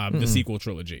sequel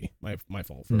trilogy. My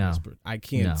fault for this, but I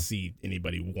can't see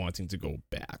anybody wanting to go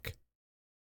back.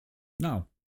 No.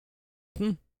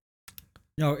 No,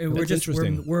 and That's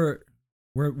interesting.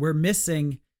 we're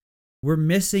missing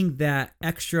that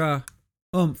extra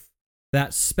oomph,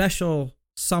 that special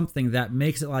something that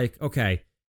makes it like, okay,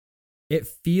 it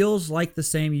feels like the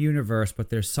same universe, but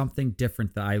there's something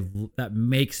different that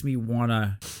makes me want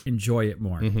to enjoy it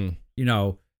more. You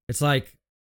know, it's like,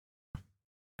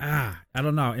 I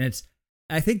don't know. And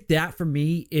I think that for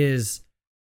me is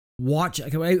when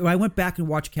I went back and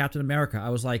watched Captain America, I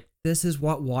was like, this is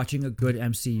what watching a good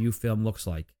MCU film looks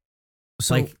like.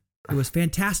 So, Like, it was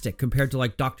fantastic compared to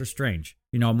like Doctor Strange,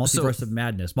 you know, Multiverse of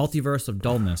Madness, Multiverse of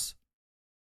Dullness.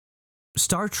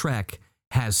 Star Trek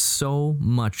has so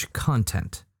much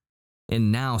content,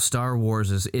 and now Star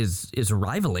Wars is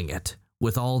rivaling it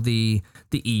with all the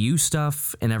EU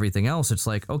stuff and everything else. It's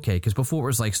like, okay, because before it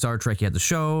was like Star Trek, you had the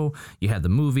show, you had the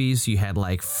movies, you had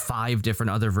like 5 different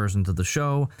other versions of the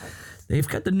show. They've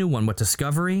got the new one,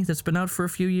 Discovery, that's been out for a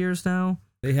few years now.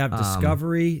 They have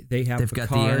Discovery, they've got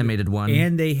the animated one,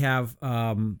 and they have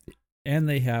one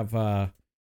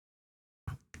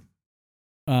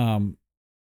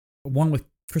with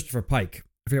Christopher Pike.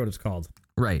 I forget what it's called.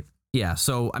 Right. Yeah.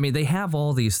 So I mean, they have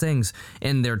all these things,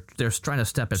 and they're trying to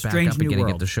step it back Strange up and New getting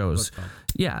World, it to shows.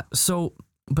 Yeah. So,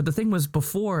 but the thing was,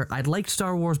 before I'd liked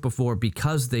Star Wars before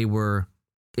because it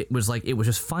was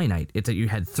just finite. It's that you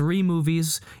had 3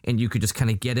 movies and you could just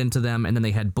kind of get into them, and then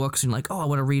they had books and like, oh, I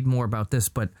want to read more about this.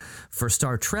 But for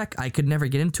Star Trek, I could never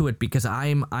get into it because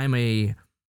I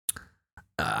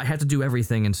had to do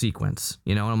everything in sequence,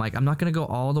 you know, and I'm like, I'm not going to go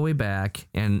all the way back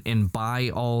and buy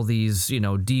all these, you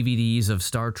know, DVDs of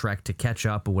Star Trek to catch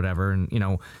up or whatever. And, you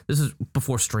know, this is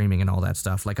before streaming and all that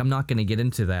stuff. Like, I'm not going to get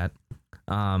into that.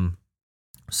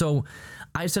 So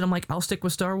I said, I'm like, I'll stick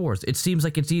with Star Wars. It seems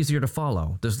like it's easier to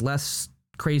follow. There's less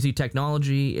crazy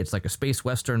technology. It's like a space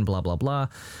Western, blah, blah, blah.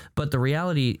 But the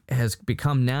reality has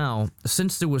become now,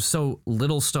 since there was so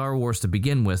little Star Wars to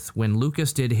begin with, when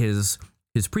Lucas did his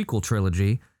prequel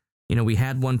trilogy, you know, we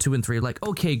had 1, 2, and 3, like,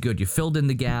 okay, good, you filled in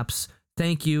the gaps,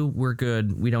 thank you, we're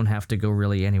good, we don't have to go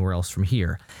really anywhere else from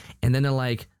here. And then they're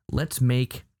like, let's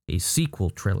make a sequel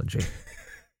trilogy.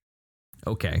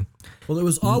 Okay. Well, it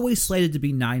was always slated to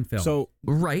be 9 films. So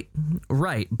Right,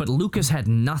 but Lucas had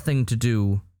nothing to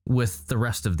do with the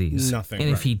rest of these. Nothing, And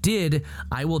if right. he did,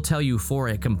 I will tell you for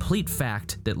a complete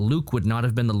fact that Luke would not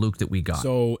have been the Luke that we got.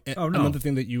 So Oh, no. another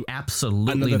thing that you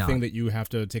Absolutely not. thing that you have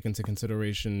to take into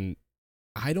consideration,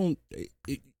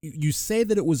 you say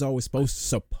that it was always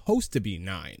supposed to be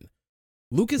 9.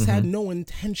 Lucas had no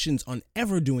intentions on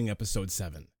ever doing episode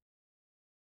 7.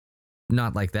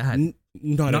 Not like that.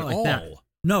 Not at like all. that.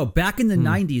 No, back in the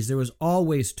 90s, there was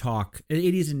always talk. In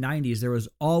the 80s and 90s, there was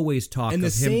always talk And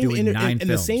of him doing 9 films. in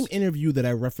the same interview that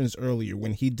I referenced earlier,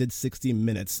 when he did 60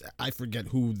 Minutes, I forget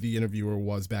who the interviewer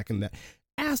was back in that,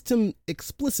 asked him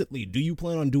explicitly, do you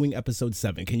plan on doing episode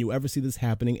 7? Can you ever see this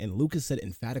happening? And Lucas said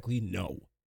emphatically no.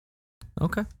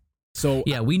 Okay. So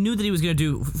Yeah, we knew that he was going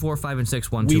to do 4, 5, and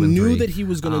 6, 1, we 2, and 3. knew that he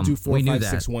was going to do 4, we knew 5, that.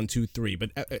 6, 1, 2, 3.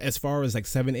 But as far as like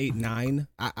 7, 8, 9,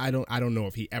 I don't know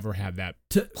if he ever had that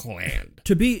planned.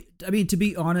 To be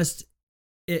honest,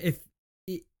 if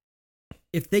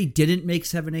they didn't make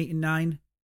 7, 8, and 9,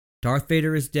 Darth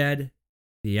Vader is dead,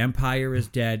 the Empire is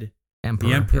dead,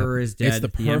 the Emperor is dead, It's the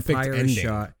perfect Empire ending. is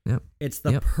shot. Yep. It's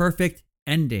the perfect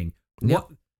ending. Yep.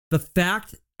 The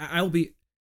fact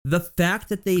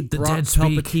that they brought dead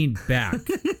speak. Palpatine back.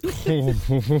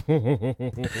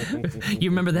 You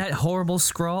remember that horrible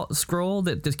scroll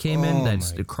that just came in?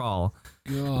 That's the crawl.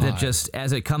 God. That just,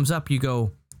 as it comes up, you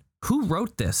go, who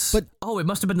wrote this? But- it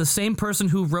must have been the same person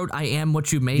who wrote "I Am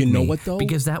What You Made You know Me." what, though?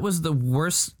 Because that was the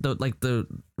worst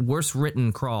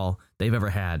written crawl they've ever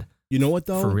had. You know what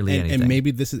though? For really and anything.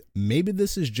 maybe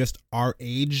this is just our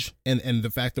age and the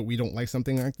fact that we don't like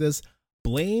something like this.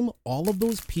 Blame all of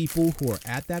those people who are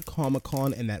at that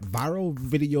Comic-Con and that viral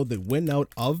video that went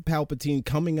out of Palpatine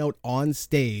coming out on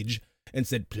stage and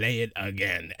said, "Play it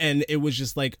again." And it was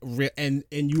just like, and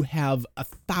you have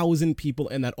 1,000 people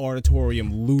in that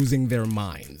auditorium losing their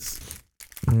minds.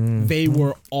 They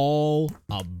were all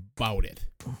about it.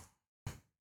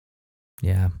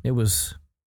 Yeah, it was.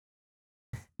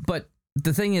 But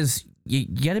the thing is, you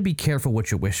got to be careful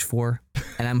what you wish for.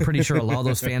 And I'm pretty sure a lot of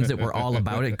those fans that were all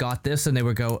about it got this, and they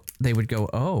would go,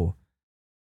 "Oh,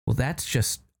 well, that's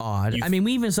just odd." I mean,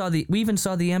 we even saw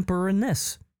the Emperor in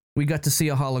this. We got to see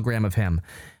a hologram of him.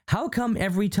 How come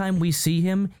every time we see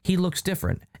him, he looks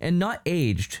different and not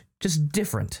aged, just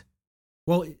different?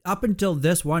 Well, up until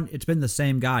this one, it's been the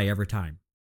same guy every time.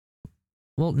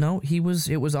 Well, no, it was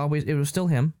still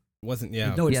him. Wasn't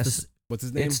yeah? No, it's Yes. What's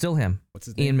his name? It's still him. What's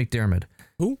his name? Ian McDiarmid.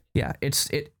 Who? Yeah,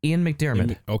 Ian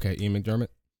McDiarmid. Ian McDermott.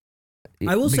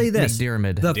 I will say this: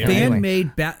 McDiarmid. the Yeah. fan Anyway.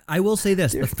 made I will say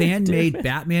this: the fan made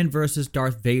Batman versus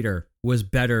Darth Vader was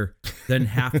better than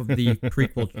half of the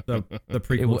prequel. The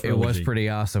prequel. It was trilogy. pretty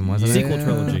awesome, wasn't it? Sequel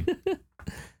trilogy.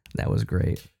 That was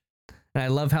great. And I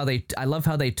love how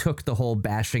they took the whole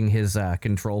bashing his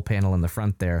control panel in the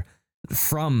front there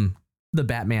from the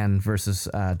Batman versus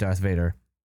Darth Vader.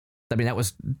 I mean, that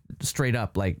was straight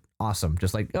up like awesome.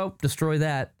 Just like, oh, destroy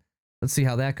that. Let's see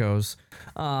how that goes.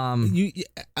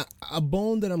 A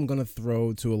bone that I'm gonna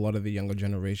throw to a lot of the younger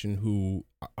generation who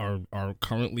are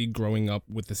currently growing up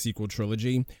with the sequel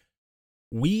trilogy.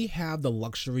 We have the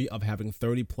luxury of having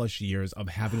 30 plus years of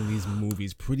having these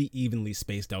movies pretty evenly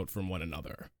spaced out from one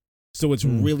another. So it's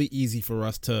really easy for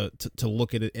us to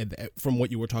look at it from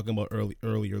what you were talking about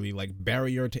earlier, like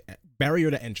barrier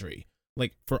to entry.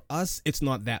 Like for us, it's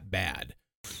not that bad.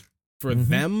 For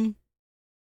them,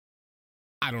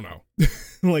 I don't know.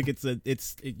 Like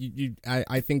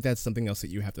I think that's something else that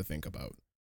you have to think about.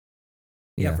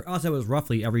 Yeah, for us, it was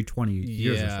roughly every 20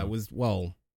 years. Yeah, or so. it was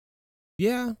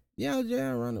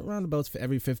around about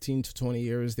every 15 to 20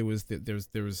 years there was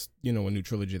a new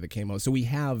trilogy that came out. So we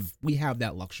have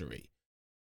that luxury.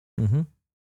 Mm-hmm.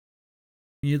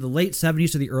 You had the late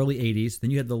 70s to the early 80s.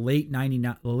 Then you had the late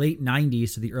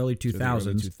 90s to the early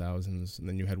 2000s. And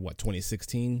then you had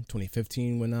 2016,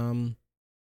 2015 when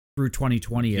through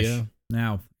 2020-ish. Yeah.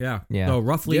 Now, yeah. Yeah. So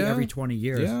roughly Yeah. every 20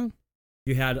 years,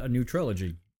 you had a new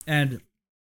trilogy. And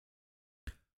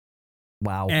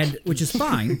Wow. which is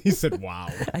fine. He said, "Wow."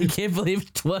 I can't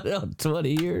believe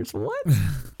 20 years. What?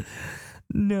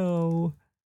 No.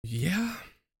 Yeah.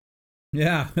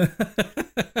 Yeah.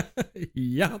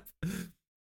 Yup.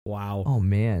 Wow. Oh,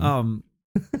 man.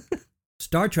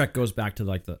 Star Trek goes back to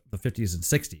like the 50s and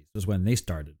 60s was when they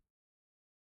started.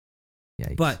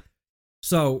 Yikes. But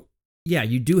so yeah,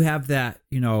 you do have that,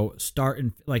 start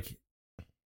and like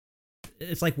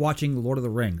it's like watching Lord of the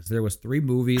Rings. There was 3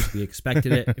 movies, we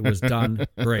expected it, it was done,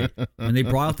 great. When they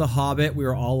brought out The Hobbit, we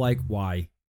were all like, why?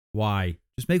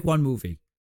 Just make one movie.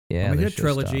 yeah, make they it a should've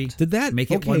trilogy. stopped. Did that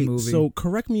Make it one movie. So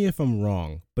correct me if I'm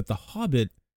wrong, but The Hobbit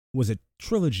was a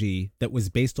trilogy that was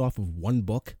based off of one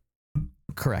book.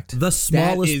 Correct. The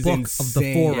smallest is book of the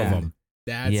insane. 4 Yeah. of them.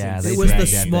 That's Yeah, insane. they It was the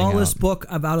dragged that thing smallest out. book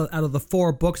out of the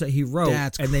 4 books that he wrote,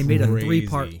 That's and they made a crazy.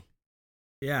 3-part.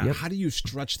 Yeah. Yep. How do you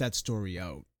stretch that story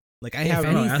out? Like I If have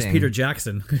I don't know, ask anything- Peter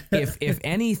Jackson. if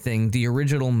anything, the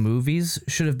original movies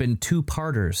should have been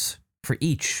 2-parters for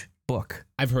each book.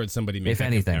 I've heard somebody make If that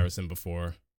anything. comparison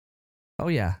before. Oh,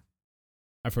 yeah.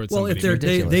 I've heard Well, somebody if they're make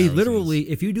they comparisons. literally,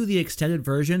 if you do the extended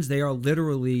versions, they are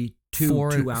literally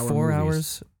 2-hour 4 movies.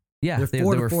 hours. Yeah, They're they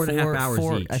 4 to were 4.5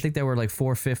 hours each. I think they were like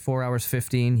 4 hours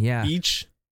 15. Yeah. each.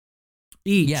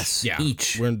 Each. Yes. Yeah,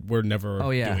 Each. We're never Oh,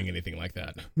 yeah. doing anything like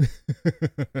that.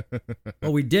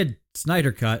 Well, we did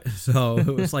Snyder Cut, so it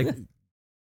was like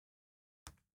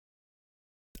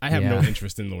I have no Yeah.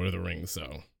 interest in Lord of the Rings,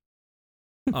 so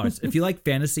Oh, if you like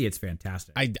fantasy, it's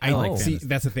fantastic. I like see. fantasy.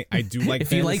 That's the thing. I do like. If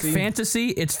fantasy. you like fantasy,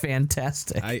 it's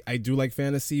fantastic. I do like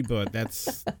fantasy, but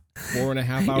that's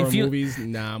 4.5 hour If you- movies.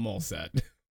 Nah, I'm all set.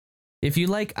 If you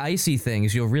like icy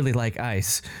things, you'll really like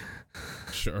ice.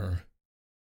 Sure.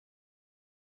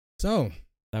 So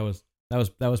That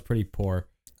was pretty poor.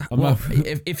 Well,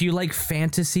 if you like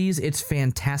fantasies, it's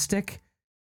fantastic.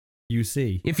 You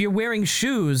see. If you're wearing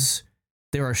shoes,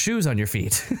 there are shoes on your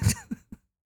feet.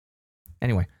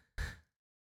 Anyway.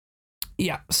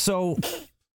 Yeah, so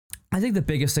I think the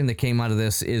biggest thing that came out of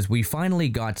this is we finally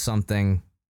got something,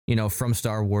 from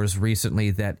Star Wars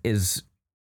recently that is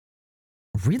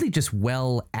really just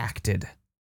well acted.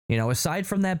 Aside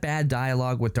from that bad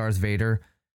dialogue with Darth Vader,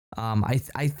 I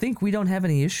think we don't have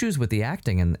any issues with the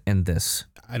acting in this.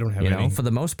 I don't have any. For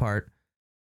the most part.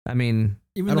 I mean,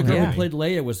 Even I the don't girl have who any.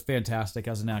 played Leia was fantastic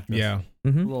as an actress. Yeah.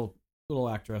 mhm. Little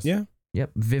actress. Yeah.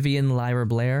 Yep, Vivian Lyra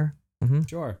Blair. Mm-hmm.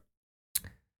 Sure.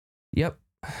 Yep,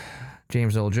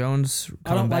 James Earl Jones.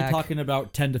 I don't back. like talking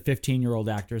about 10 to 15-year-old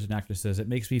actors and actresses. It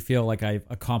makes me feel like I've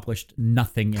accomplished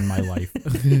nothing in my life.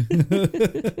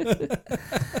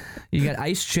 You got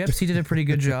Ice Chips. He did a pretty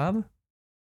good job.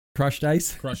 Crushed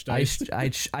ice. Crushed ice.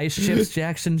 Ice Chips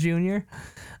Jackson Jr.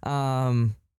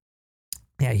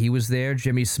 Yeah, he was there.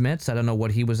 Jimmy Smits. I don't know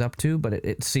what he was up to, but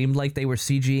it seemed like they were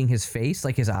CGing his face,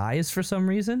 like his eyes, for some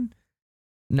reason.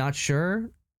 Not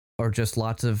sure, or just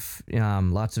lots of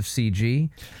CG.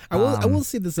 I will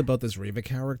say this about this Reva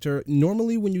character.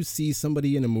 Normally, when you see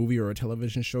somebody in a movie or a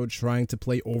television show trying to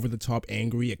play over the top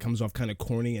angry, it comes off kind of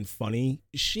corny and funny.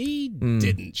 She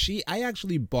didn't. I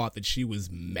actually bought that she was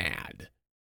mad.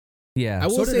 Yeah, I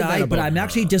will So say did that I, about but I'm her.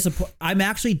 actually I'm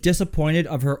actually disappointed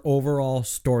of her overall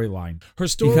storyline Her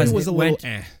story because was it a little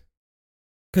went-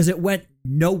 because it went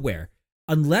nowhere.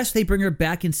 Unless they bring her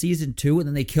back in season 2 and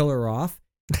then they kill her off.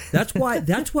 That's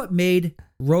what made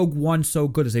Rogue One so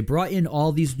good. Is they brought in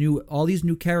all these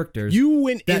new characters. You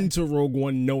went that- into Rogue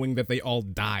One knowing that they all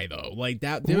die, though. Like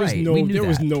that, there was Right, we knew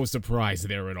was that. no surprise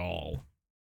there at all.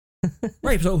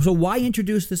 Right. So why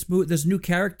introduce this new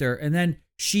character, and then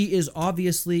she is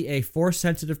obviously a Force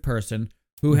sensitive person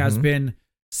who has been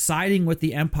siding with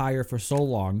the Empire for so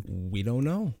long. We don't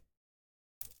know.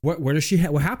 Where does she?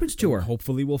 What happens to her?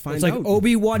 Hopefully, we'll find It's like out.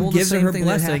 Obi-Wan Well, the gives her same her thing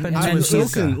that blessing, happened and to then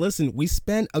Ahsoka. Listen. We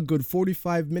spent a good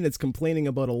 45 minutes complaining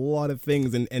about a lot of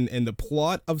things, and the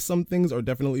plot of some things are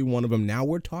definitely one of them. Now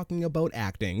we're talking about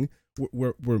acting.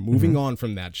 We're moving on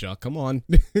from that, Chuck. Come on,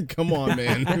 come on,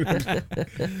 man.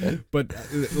 But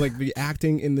like the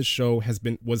acting in the show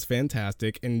was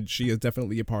fantastic, and she is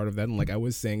definitely a part of that. And like I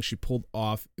was saying, she pulled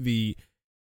off the.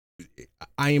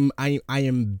 I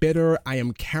am bitter. I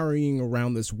am carrying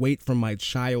around this weight from my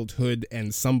childhood,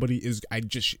 and I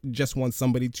just want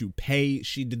somebody to pay.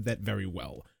 She did that very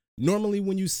well. Normally,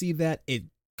 when you see that, it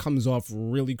comes off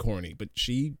really corny, but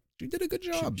she did a good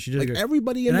job. She did like good.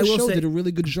 everybody in And the I will show say- did a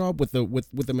really good job with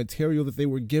the material that they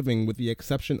were giving, with the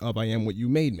exception of "I Am What You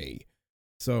Made Me."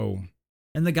 So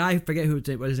And the guy, I forget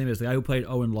what his name is, the guy who played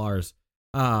Owen Lars.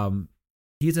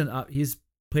 He's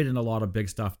played in a lot of big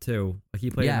stuff too. Like he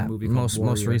played in a movie called most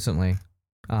Warrior. recently.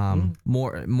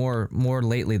 More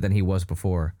lately than he was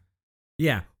before.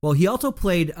 Yeah. Well, he also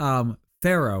played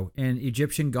Pharaoh in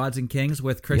Egyptian Gods and Kings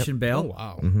with Christian oh Bale.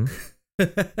 wow, Hmm.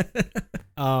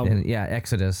 Um, And yeah,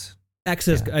 Exodus.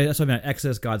 Exodus, that's what I meant.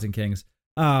 Exodus, Gods and Kings.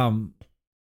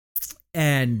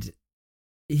 And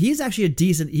he's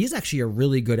actually a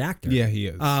really good actor. yeah, he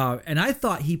is. And I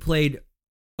thought he played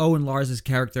Owen Lars'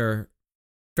 character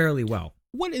fairly well.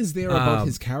 What is there about Um,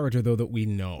 his character though that we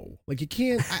know? Like you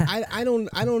can't. I don't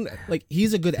like.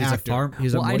 He's a good He's actor.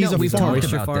 He's Well, a I he's know a we've farmer. talked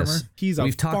moisture about farmer. this. He's a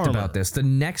We've talked farmer. about this. The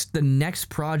next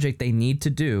project they need to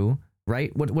do,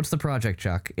 right? What's the project,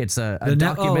 Chuck? It's a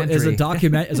documentary. Is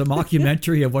a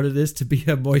mockumentary of what it is to be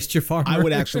a moisture farmer. I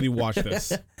would actually watch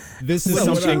this. This is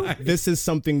Well, something. would I? This is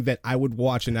something that I would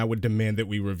watch and I would demand that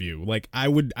we review. Like I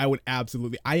would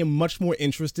absolutely. I am much more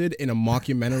interested in a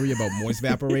mockumentary about moist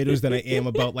evaporators than I am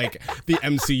about like the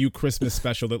MCU Christmas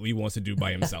special that Lee wants to do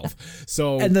by himself.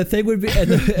 So And the thing would be, and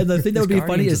the thing that would be funny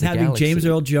Guardians is of the having Galaxy. James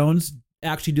Earl Jones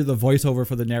actually do the voiceover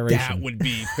for the narration. that would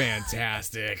be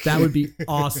fantastic. That would be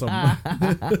awesome.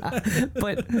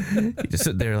 But you just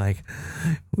sit there like,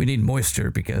 we need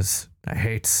moisture because I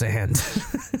hate sand.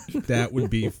 That would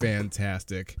be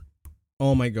fantastic.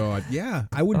 Oh my god, yeah,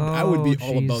 I would be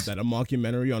all jeez. about that. A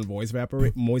mockumentary on moist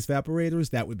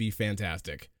evaporators. That would be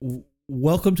fantastic.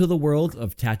 Welcome to the world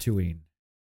of Tatooine.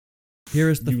 Here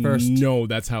is the you first. know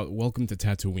that's how. Welcome to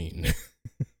Tatooine.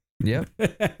 Yep.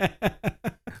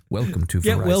 Welcome to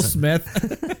Get Verizon. Will Smith.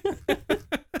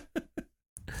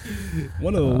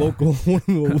 One of the local. One of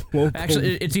the local.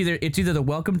 Actually, it's either the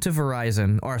Welcome to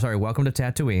Verizon, or sorry, Welcome to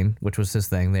Tatooine, which was his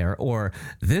thing there, or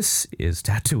This is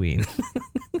Tatooine.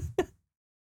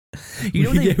 You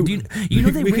know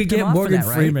they we could get Morgan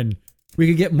Freeman. We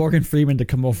could get Morgan Freeman to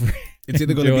come over. It's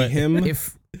either going to be him,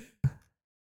 if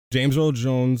James Earl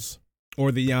Jones,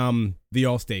 or the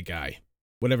Allstate guy,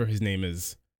 whatever his name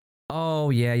is. Oh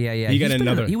yeah. He got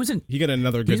another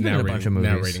good bunch of movies.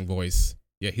 narrating voice.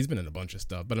 Yeah, he's been in a bunch of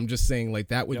stuff. But I'm just saying, like,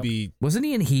 that would be. Wasn't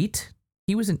he in Heat?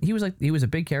 He was a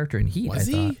big character in Heat. Was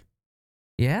he?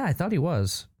 Yeah, I thought he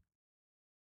was.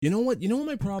 You know what? You know what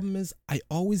my problem is? I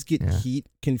always get Heat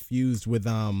confused with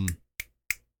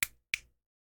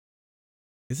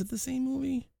Is it the same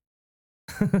movie?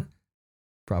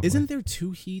 Probably. Isn't there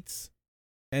two Heats?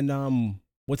 And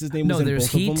what's his name? No, was in there's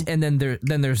both of Heat, them? and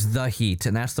then there's The Heat,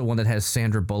 and that's the one that has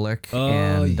Sandra Bullock.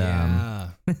 Oh and, yeah.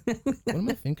 What am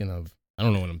I thinking of? I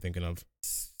don't know what I'm thinking of.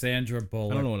 Sandra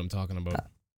Bullock. I don't know what I'm talking about.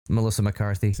 Melissa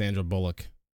McCarthy. Sandra Bullock.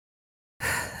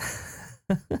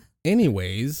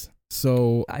 Anyways,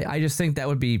 so I just think that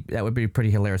would be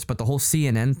pretty hilarious. But the whole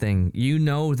CNN thing, you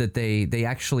know that they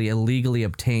actually illegally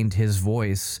obtained his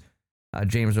voice,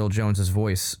 James Earl Jones's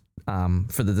voice,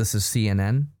 for the This Is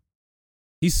CNN.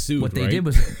 He sued. What they right? did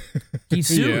was he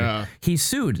sued. Yeah. He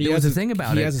sued. There was a thing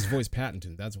about it. He has his voice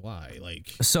patented. That's why.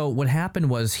 Like. So what happened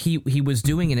was he was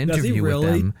doing an interview really?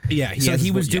 with them. Yeah.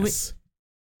 He was doing. Yes.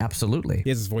 Absolutely. He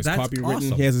has his voice That's copywritten.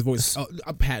 awesome. He has his voice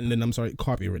patented. I'm sorry,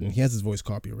 copywritten. He has his voice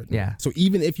copywritten. Yeah. So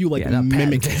even if you like not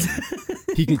mimic patented.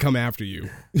 it, he can come after you.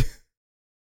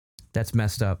 That's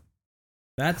messed up.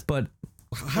 But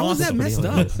How is that awesome. messed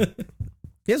up?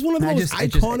 He has one of the most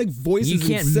iconic voices you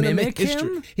can't in cinematic mimic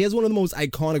history. him? He has one of the most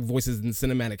iconic voices in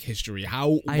cinematic history. I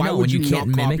why know, would and you you not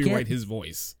can't mimic copyright it? his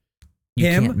voice? You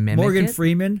can't him, mimic Morgan it?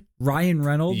 Freeman, Ryan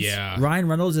Reynolds. Yeah. Ryan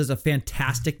Reynolds is a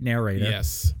fantastic narrator.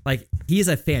 Yes. Like he's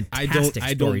a fantastic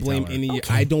I don't blame storyteller. any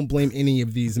I don't blame any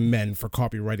of these men for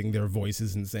copywriting their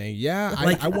voices and saying, "Yeah,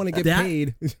 Like, I want to get that-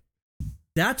 paid."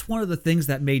 That's one of the things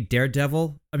that made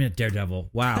Daredevil.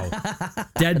 Wow.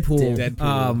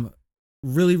 Deadpool.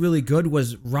 Really, really good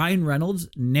was Ryan Reynolds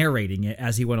narrating it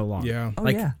as he went along. Yeah. Oh,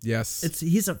 Like, yeah. Yes.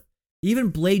 Even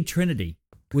Blade Trinity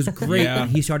was great Yeah. when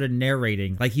he started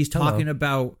narrating. Like he's talking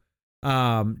about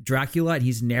Dracula and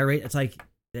he's narrating. It's like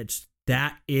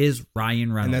that is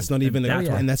Ryan Reynolds.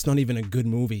 And that's not even a good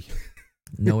movie.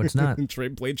 No, it's not.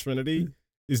 Blade Trinity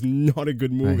is not a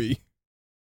good movie.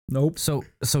 Nope. So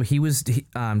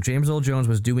James Earl Jones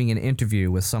was doing an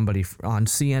interview with somebody on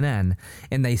CNN,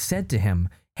 and they said to him,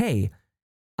 "Hey,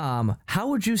 how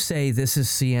would you say this is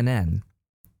CNN?"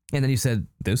 And then he said,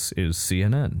 "This is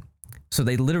CNN." So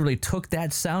they literally took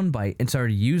that soundbite and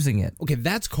started using it. Okay,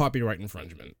 that's copyright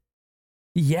infringement.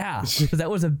 Yeah, so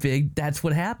that's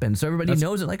what happened. So everybody That's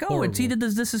knows it. Like, oh, horrible. he did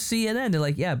this is CNN. They're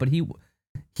like, yeah, but he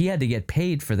had to get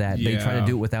paid for that. They tried to Yeah.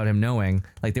 do it without him knowing.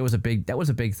 Like that was a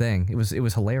big thing. It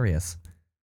was hilarious.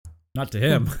 Not to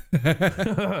him.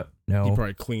 No, He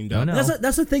probably cleaned No, up. no.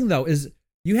 That's the thing though, is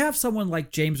you have someone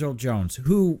like James Earl Jones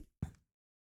who,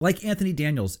 like Anthony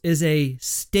Daniels, is a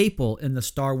staple in the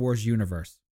Star Wars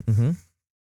universe. Mm-hmm.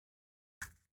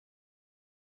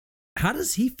 How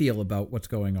does he feel about what's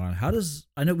going on?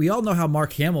 I know we all know how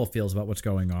Mark Hamill feels about what's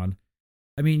going on.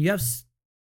 I mean, you have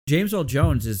James Earl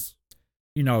Jones is,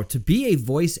 to be a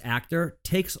voice actor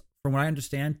takes, from what I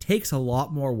understand, takes a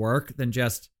lot more work than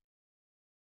just,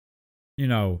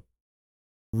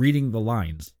 reading the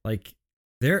lines. Like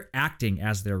they're acting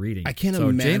as they're reading. I can't So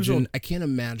imagine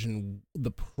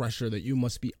the pressure that you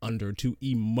must be under to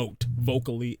emote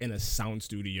vocally in a sound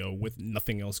studio with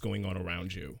nothing else going on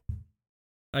around you.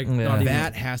 Like Yeah. not even-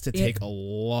 That has to take a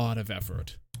lot of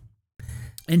effort.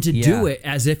 and to Yeah. do it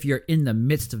as if you're in the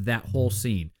midst of that whole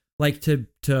scene, like to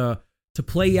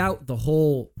play out the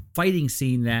whole fighting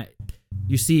scene that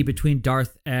you see between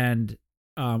Darth and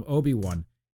Obi-Wan,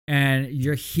 and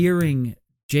you're hearing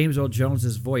James Earl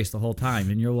Jones's voice the whole time,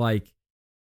 and you're like,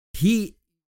 he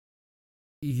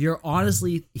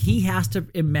has to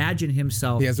imagine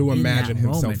himself. He has to in imagine that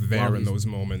himself moment there while in he's- those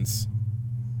moments.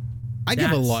 I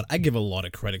give a lot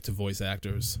of credit to voice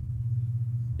actors.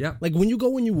 Yeah. Like when you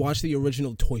watch the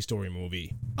original Toy Story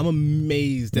movie, I'm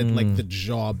amazed at like the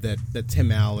job that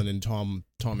Tim Allen and Tom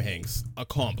Hanks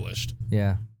accomplished.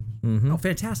 Yeah. Mm-hmm. Oh,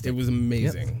 fantastic! It was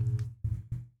amazing.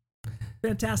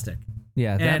 Fantastic.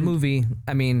 Yeah, that And movie.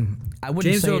 I mean, I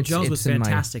wouldn't James say Earl it's, Jones it's was in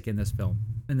fantastic in this film,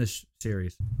 in this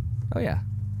series. Oh yeah.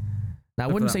 Now, I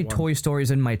for wouldn't that say one. Toy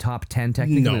Story's in my top 10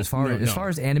 technically. No, But as far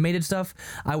as animated stuff,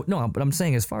 but I'm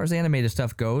saying as far as animated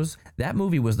stuff goes, that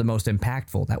movie was the most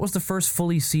impactful. That was the first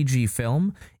fully CG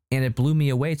film, and it blew me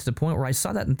away to the point where I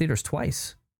saw that in theaters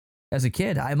twice. as a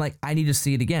kid. I'm like, I need to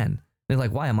see it again. They're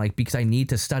like, why? I'm like, because I need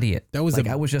to study it. That was like,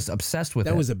 I was just obsessed with it.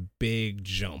 That was a big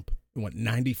jump. What,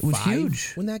 95? It was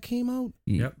huge when that came out?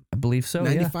 Yep. I believe so.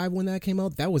 95 when that came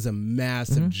out? That was a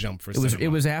massive jump for cinema. It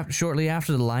was shortly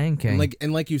after The Lion King.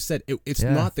 And like you said, it's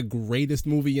not the greatest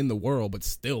movie in the world, but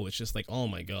still, it's just like, oh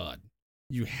my god,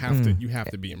 you have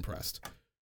to be impressed.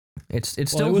 It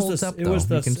still holds up. It was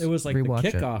like the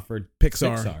kickoff for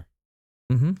Pixar.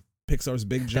 Mm-hmm. Pixar's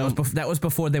big jump. That was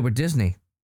before they were Disney.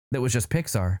 That was just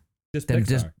Pixar. Then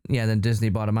then Disney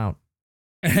bought them out.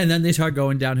 And then they started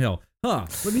going downhill.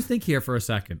 Let me think here for a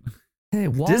second. Hey,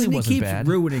 WALL-E Disney wasn't keeps bad.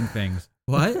 ruining things.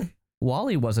 What?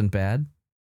 WALL-E wasn't bad.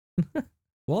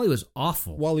 WALL-E was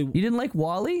awful. WALL-E. You didn't like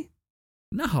WALL-E?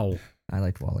 No. I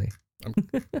liked WALL-E. I'm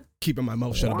keeping my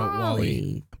mouth shut about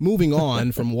WALL-E. Moving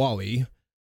on from WALL-E.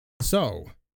 So,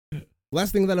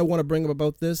 last thing that I want to bring up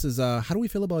about this is how do we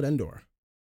feel about Endor?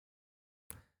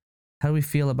 How do we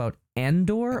feel about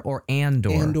Endor or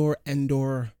Andor?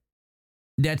 Endor.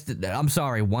 I'm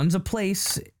sorry. One's a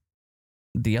place,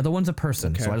 the other one's a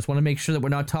person. Okay. So I just want to make sure that we're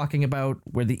not talking about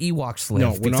where the Ewoks live.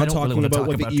 No, we're not talking about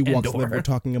where the Ewoks Endor. live. We're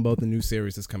talking about the new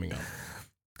series that's coming out.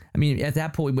 I mean, at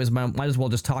that point, might as well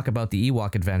just talk about the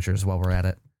Ewok adventures while we're at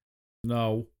it.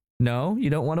 No. No, you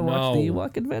don't want to watch the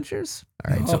Ewok adventures?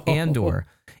 All right, so Andor.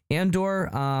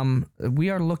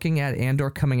 We are looking at Andor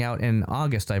coming out in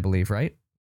August, I believe, right?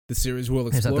 The series will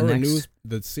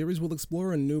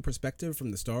explore a new perspective from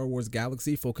the Star Wars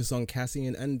galaxy, focus on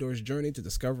Cassian Andor's journey to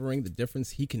discovering the difference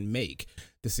he can make.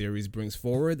 The series brings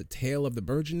forward the tale of the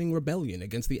burgeoning rebellion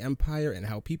against the Empire and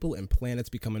how people and planets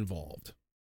become involved.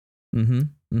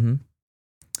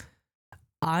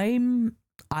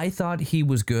 I thought he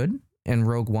was good in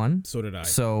Rogue One. So did I.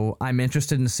 So I'm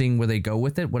interested in seeing where they go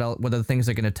with it. What other things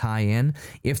are going to tie in?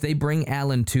 If they bring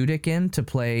Alan Tudyk in to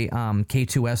play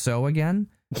K2SO again,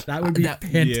 that would be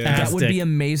fantastic. That would be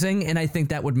amazing, and I think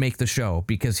that would make the show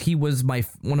because he was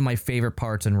one of my favorite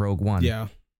parts in Rogue One. Yeah.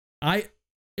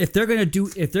 If they're gonna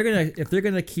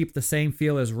keep the same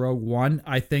feel as Rogue One,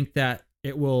 I think that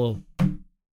it will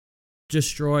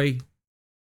destroy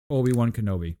Obi-Wan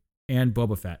Kenobi and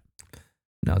Boba Fett.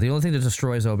 No, the only thing that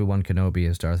destroys Obi-Wan Kenobi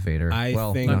is Darth Vader. I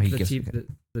think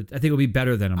it'll be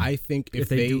better than him. I think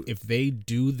if they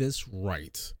do this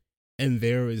right, and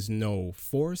there is no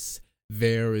Force,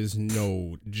 there is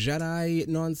no Jedi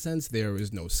nonsense, there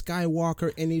is no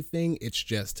Skywalker anything. It's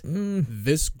just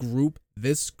this group,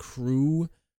 this crew,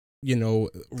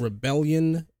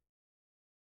 rebellion.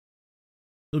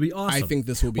 It'll be awesome. I think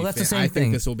this will be. That's the same thing.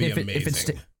 Think this will be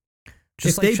amazing.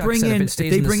 If they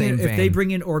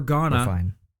bring in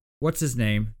Organa, what's his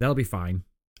name? That'll be fine.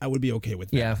 I would be okay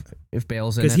with that. Yeah, if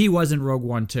Bale's in it. Because he was in Rogue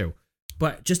One too.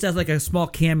 But just as like a small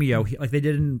cameo, like they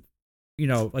did in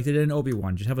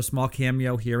Obi-Wan, just have a small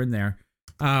cameo here and there.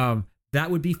 That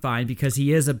would be fine because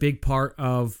he is a big part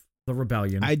of the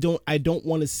rebellion. I don't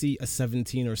want to see a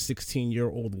 17 or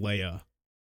 16-year-old Leia.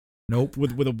 Nope.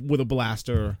 With a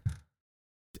blaster.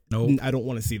 Nope. I don't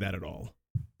want to see that at all.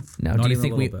 Now, do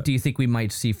you think we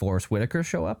might see Forrest Whitaker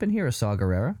show up in here as Saw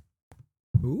Gerrera?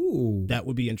 Ooh, that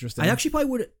would be interesting. I actually probably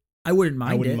would. I wouldn't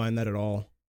mind. I wouldn't mind that at all.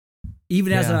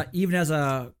 Even as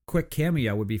a quick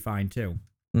cameo would be fine too.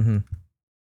 Mm-hmm.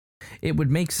 It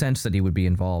would make sense that he would be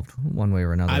involved one way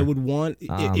or another. I would want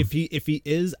if he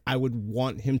is, I would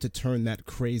want him to turn that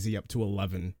crazy up to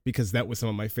 11 because that was some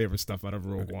of my favorite stuff out of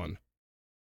Rogue One.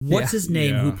 What's his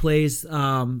name? Who plays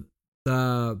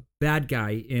the bad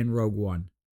guy in Rogue One?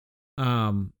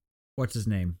 What's his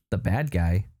name? The bad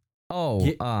guy? Oh,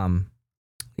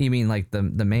 you mean like the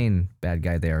main bad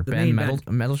guy there, Ben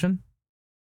Mendelsohn?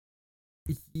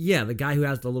 Yeah, the guy who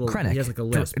has the little. Krennic. He has like a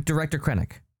lisp. Director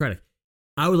Krennic.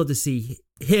 I would love to see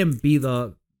him be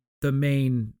the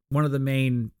main one of the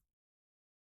main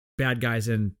bad guys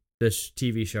in this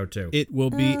TV show too. It will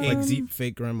be a deep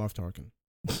fake Grand Moff Tarkin.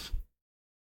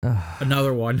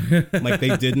 Another one, like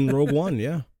they did in Rogue One.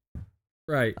 Yeah.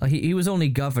 Right. He was only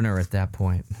governor at that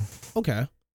point. Okay.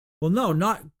 Well, no,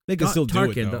 not they can still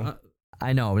Tarkin, do it though.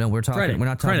 I know. No, we're talking. Krennic, We're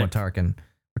not talking about Tarkin.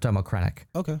 We're talking about Krennic.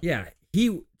 Okay. Yeah,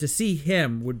 to see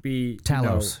him would be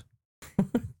Talos.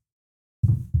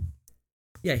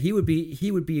 Yeah, he would be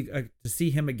to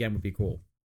see him again would be cool.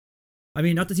 I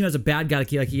mean, not to see him as a bad guy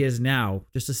like he is now,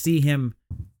 just to see him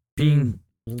being.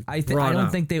 I don't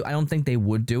think they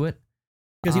would do it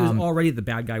because he was already the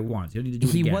bad guy once. You don't need to do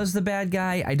it again. He was the bad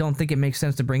guy. I don't think it makes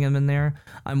sense to bring him in there.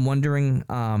 I'm wondering.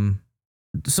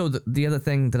 So the other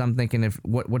thing that I'm thinking if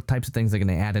what types of things they're going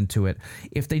to add into it.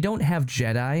 If they don't have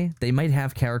Jedi, they might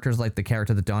have characters like the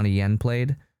character that Donnie Yen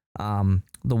played,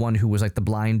 The one who was like the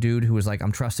blind dude who was like,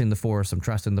 I'm trusting the Force. I'm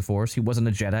trusting the Force. He wasn't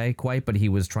a Jedi quite, but he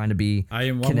was trying to be I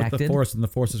am one connected. with the Force, and the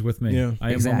Force is with me. Yeah. I am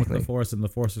one Exactly. with the Force, and the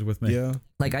Force is with me. Yeah.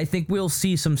 Like, I think we'll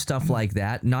see some stuff like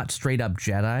that, not straight up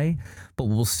Jedi,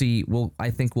 but I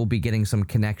think we'll be getting some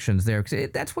connections there. 'Cause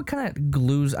that's what kind of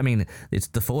glues, I mean, it's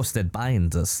the Force that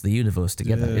binds us, the universe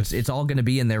together. Yes. It's all going to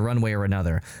be in there one way or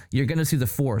another. You're going to see the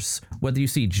Force, whether you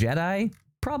see Jedi,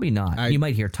 probably not. You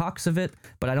might hear talks of it,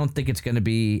 but I don't think it's going to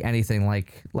be anything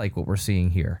like what we're seeing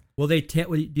here. Will they?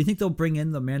 Do you think they'll bring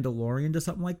in the Mandalorian to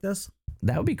something like this?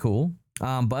 That would be cool.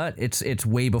 But it's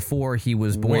way before he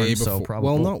was born, Way so before.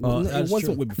 probably. Well, no, it that's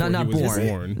wasn't true. way before not he was born.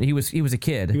 born. He was a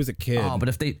kid. He was a kid. Oh, but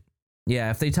if they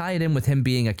tie it in with him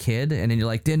being a kid, and then you're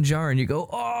like Din Djarin, and you go,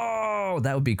 oh,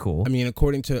 that would be cool. I mean,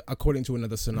 according to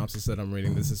another synopsis that I'm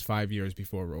reading, this is 5 years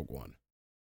before Rogue One.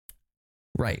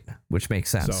 Right, which makes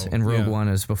sense. So, And Rogue yeah. One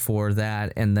is before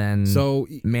that, and then So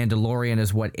Mandalorian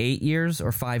is what, 8 years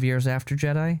or 5 years after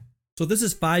Jedi? So this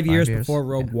is 5 years years, before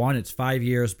Rogue yeah. One. It's 5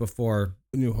 years before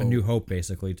New Hope. A New Hope,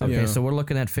 basically. Too. Okay, Yeah. so we're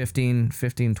looking at 15,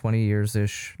 20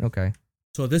 years-ish. Okay.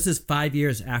 So this is 5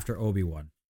 years after Obi-Wan.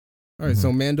 All right,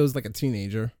 so Mando's like a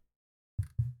teenager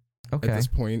Okay. at this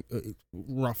point,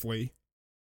 roughly.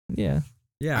 Yeah.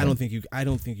 Yeah. I don't think you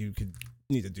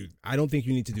need to do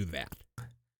that.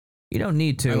 You don't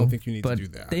need to. I don't think you need to but do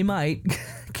that. They might,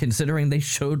 considering they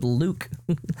showed Luke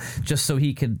just so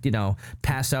he could,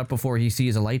 pass out before he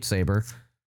sees a lightsaber,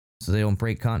 so they don't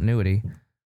break continuity.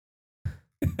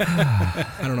 I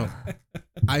don't know.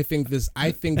 I think this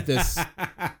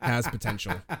has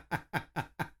potential.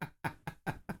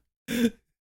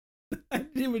 I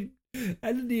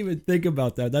didn't even think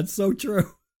about that. That's so true.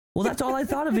 Well, that's all I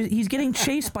thought of. He's getting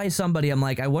chased by somebody. I'm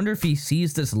like, I wonder if he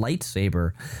sees this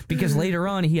lightsaber, because later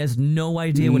on he has no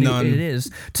idea what None. it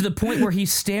is, to the point where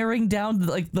he's staring down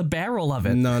like the barrel of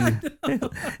it. None.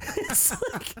 It's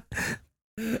like,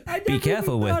 I be never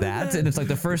careful even with thought of that. And it's like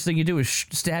the first thing you do is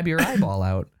stab your eyeball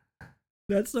out.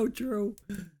 That's so true.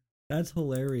 That's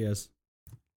hilarious.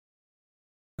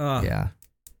 Yeah.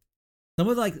 Some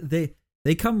of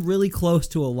they come really close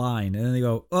to a line, and then they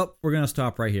go, "Oh, we're gonna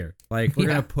stop right here. Like we're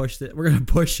gonna push it. We're gonna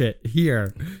push it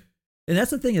here." And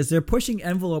that's the thing, is they're pushing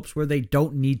envelopes where they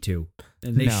don't need to,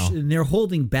 and and they're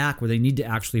holding back where they need to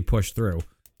actually push through.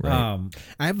 Right.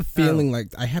 I have a feeling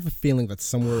that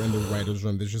somewhere in the writers'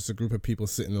 room there's just a group of people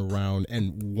sitting around,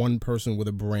 and one person with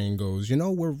a brain goes,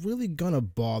 we're really gonna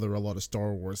bother a lot of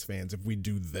Star Wars fans if we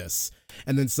do this,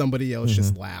 and then somebody else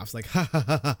just laughs like, ha ha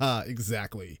ha ha ha,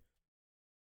 exactly.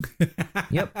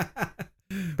 Yep.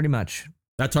 Pretty much.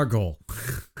 That's our goal.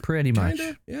 Pretty much.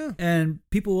 Kinda, yeah. And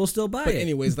people will still buy But it.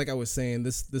 anyways, like I was saying,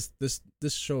 this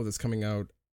show that's coming out,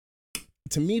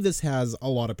 to me, this has a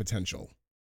lot of potential.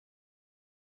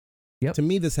 Yep. To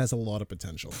me, this has a lot of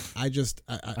potential. I think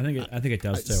it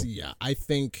does too. Yeah, I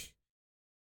think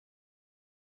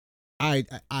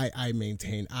I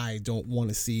maintain I don't want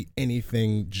to see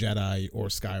anything Jedi or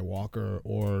Skywalker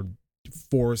or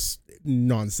Force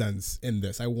nonsense in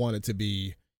this. I want it to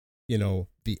be,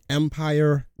 the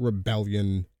Empire,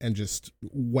 Rebellion, and just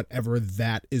whatever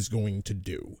that is going to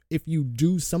do. If you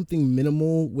do something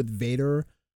minimal with Vader,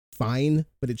 fine,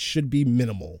 but it should be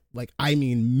minimal. Like, I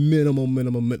mean minimal,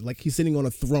 like he's sitting on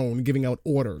a throne giving out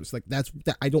orders. Like, that.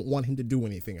 I don't want him to do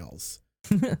anything else.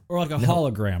 Or like a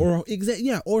hologram.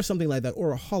 Or something like that,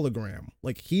 or a hologram.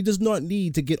 Like, he does not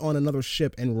need to get on another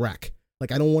ship and wreck.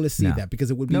 Like, I don't want to see that,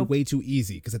 because it would be way too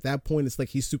easy. Because at that point, it's like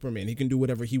he's Superman. He can do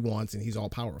whatever he wants, and he's all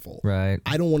powerful. Right.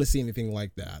 I don't want to see anything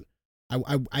like that.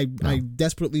 I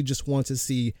desperately just want to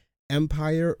see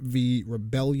Empire v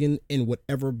Rebellion in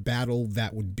whatever battle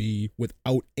that would be,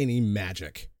 without any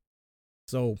magic.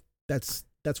 So that's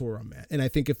where I'm at. And I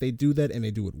think if they do that and they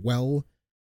do it well,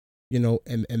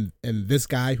 and this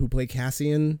guy who played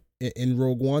Cassian in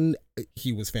Rogue One,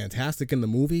 he was fantastic in the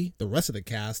movie. The rest of the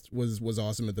cast was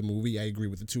awesome at the movie. I agree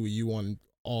with the two of you on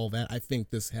all that. I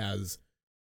think this has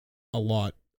a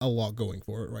lot going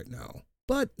for it right now.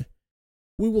 But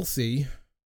we will see.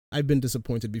 I've been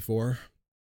disappointed before.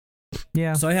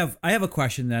 Yeah. So I have a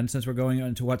question then, since we're going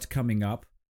into what's coming up.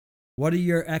 What are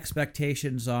your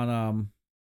expectations on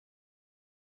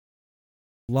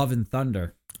Love and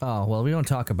Thunder? Oh, well, we don't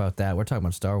talk about that. We're talking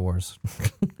about Star Wars.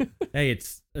 Hey,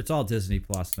 it's all Disney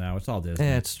Plus now. It's all Disney.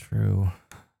 It's true.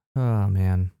 Oh,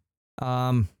 man.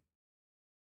 I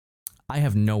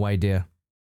have no idea.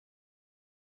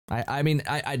 I mean,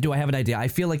 do I have an idea? I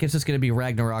feel like it's just going to be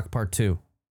Ragnarok Part 2.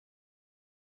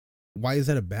 Why is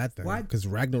that a bad thing? Why? Because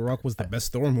Ragnarok was the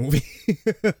best Thor movie.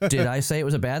 Did I say it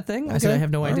was a bad thing? I said I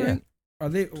have no all idea. right. Are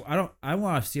they? I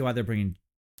want to see why they're bringing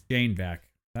Jane back.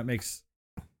 That makes.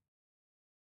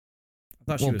 I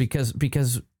thought she Well, was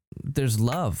because there's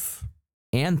love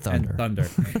and thunder. and thunder.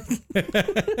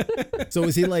 So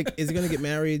is he gonna get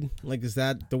married? Like, is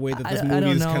that the way that this I movie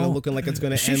don't is kind know. of looking like it's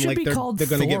gonna She end? should Like be called they're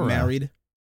gonna get Thora. married.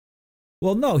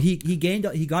 Well, no, he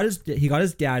got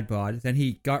his dad bod, then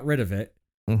he got rid of it,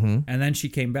 Mm-hmm. and then she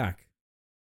came back.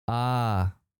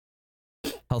 Ah.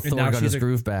 How And Thor now got she's his a-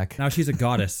 groove back. Now she's a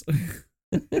goddess.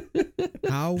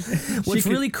 How? What's could-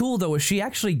 really cool though is she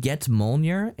actually gets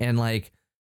Mjolnir and like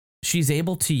she's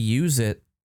able to use it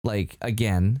like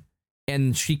again,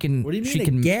 and she can. What do you mean she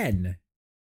can, again?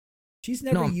 She's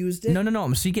never No, used it.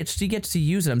 No. She gets to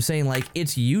use it. I'm saying like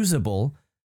it's usable,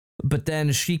 but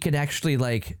then she could actually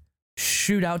like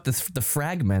shoot out the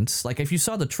fragments. Like if you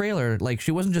saw the trailer, like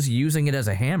she wasn't just using it as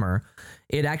a hammer.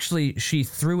 It actually she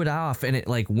threw it off and it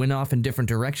like went off in different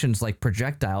directions like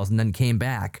projectiles and then came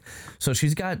back. So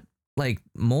she's got like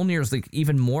Mjolnir's like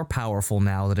even more powerful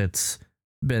now that it's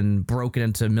been broken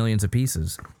into millions of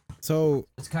pieces. So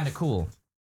It's kind of cool.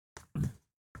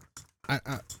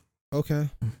 okay.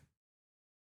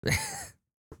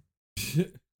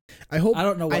 I hope I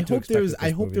don't know what I to hope expect there's with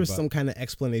this movie, there's but- some kind of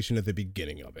explanation at the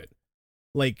beginning of it.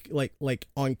 Like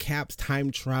on Cap's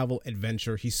time travel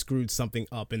adventure, he screwed something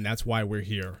up, and that's why we're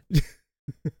here.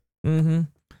 Mm-hmm.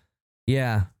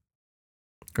 Yeah.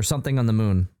 Or something on the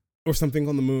moon. Or something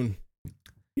on the moon.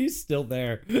 He's still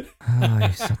there. Oh,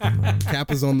 he's on the moon.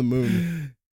 Cap is on the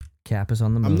moon. Cap is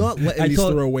on the moon. I'm not letting I these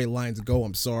told- throwaway lines go.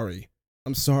 I'm sorry.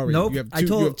 I'm sorry. Nope, You have I two,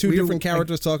 told- you have two we- different I-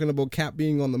 characters talking about Cap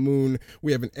being on the moon.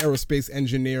 We have an aerospace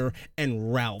engineer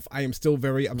and Ralph. I am still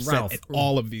very upset Ralph. at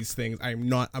all of these things. I'm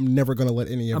never going to let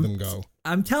any of them go.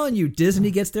 I'm telling you, Disney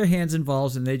gets their hands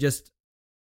involved and they just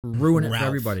ruin it Ralph. for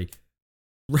everybody.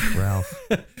 Ralph.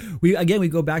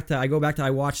 I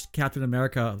watched Captain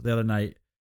America the other night,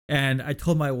 and I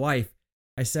told my wife,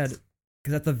 I said,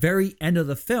 because at the very end of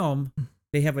the film,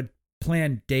 they have a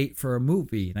planned date for a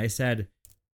movie, and I said,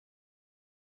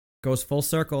 goes full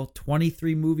circle,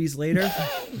 23 movies later,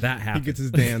 that He happened. gets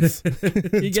his dance.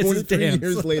 He gets his 23 dance.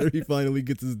 years later, he finally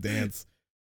gets his dance.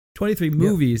 23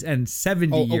 movies and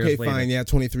 70 Oh, years okay, later. fine. Yeah,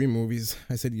 23 movies.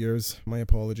 I said years. My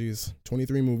apologies.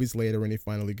 23 movies later, and he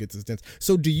finally gets his dance.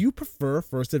 So, do you prefer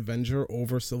First Avenger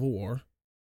over Civil War?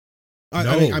 No.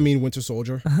 I mean Winter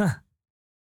Soldier.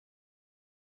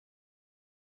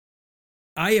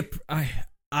 I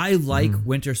like Mm-hmm.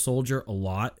 Winter Soldier a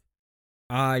lot.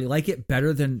 I like it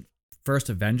better than First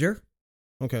Avenger.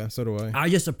 Okay, so do I.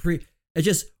 It's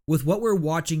just with what we're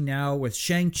watching now with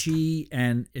Shang-Chi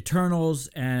and Eternals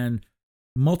and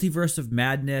Multiverse of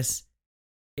Madness,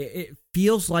 it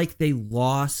feels like they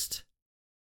lost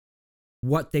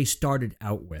what they started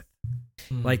out with.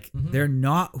 Like they're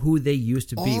not who they used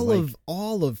to be.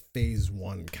 All of Phase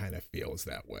 1 kind of feels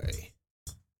that way.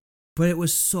 But it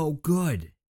was so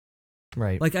good.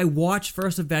 Right. Like I watched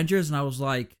First Avengers and I was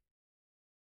like,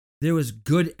 there was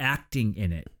good acting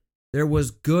in it. There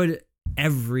was good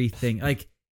everything. Like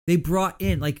they brought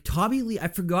in like Tommy Lee. I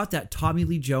forgot that Tommy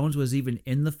Lee Jones was even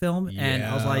in the film, and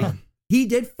I was Yeah. like, he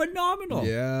did phenomenal.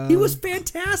 Yeah. He was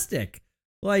fantastic.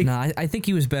 Like No, I think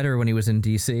he was better when he was in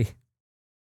DC.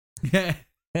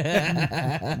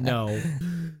 no,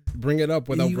 Bring it up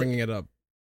without You- bringing it up.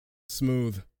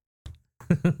 Smooth.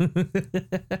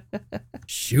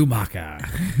 Schumacher.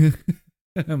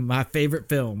 My favorite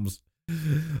films.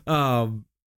 No,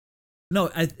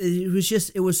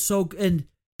 it was so good. And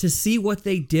to see what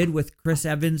they did with Chris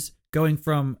Evans going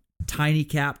from tiny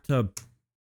Cap to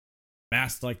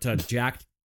to jacked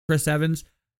Chris Evans,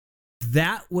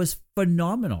 that was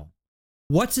phenomenal.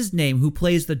 What's his name? Who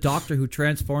plays the doctor who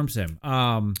transforms him?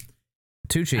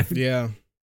 Tucci. Yeah.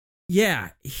 Yeah,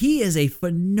 he is a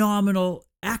phenomenal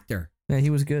actor. Yeah, he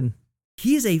was good.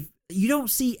 You don't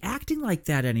see acting like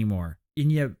that anymore. And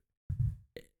you,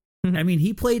 I mean,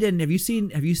 he played in. Have you seen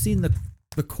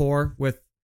the Core with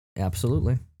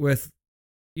Absolutely.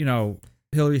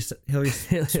 Hilary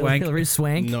Swank? Hilary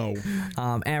Swank. No.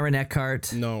 Aaron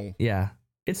Eckhart. No. Yeah.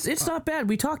 It's not bad.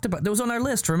 We talked about that was on our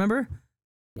list, remember?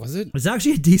 Was it? It's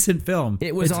actually a decent film.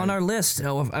 It was on our list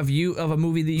of a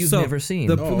movie that you've never seen.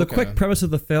 The Oh, okay. quick premise of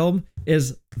the film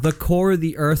is the core of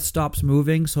the Earth stops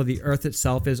moving, so the Earth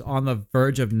itself is on the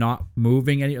verge of not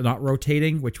moving, not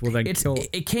rotating, which will then kill.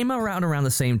 It came around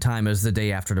the same time as The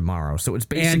Day After Tomorrow, so it's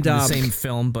basically the same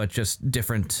film but just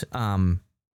different plan.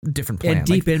 And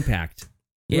Deep Impact.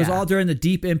 It was Yeah. all during the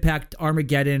Deep Impact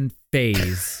Armageddon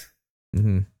phase.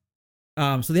 Mm-hmm.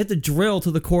 So they had to drill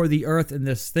to the core of the Earth in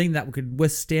this thing that could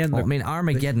withstand. Well, I mean,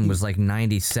 Armageddon was like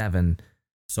 97.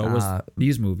 So was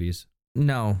these movies.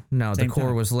 No, the Same Core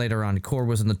time. was later on. Core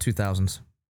was in the 2000s.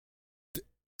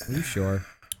 Are you sure?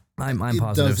 I'm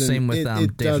positive. Same with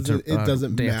it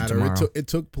doesn't Day After matter. Tomorrow. It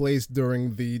took place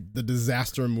during the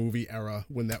disaster movie era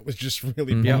when that was just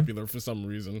really Mhm. popular for some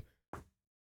reason.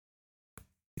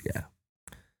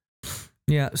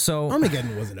 Yeah. So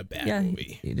Armageddon wasn't a bad yeah,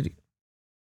 movie.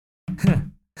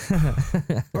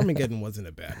 Armageddon wasn't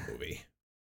a bad movie.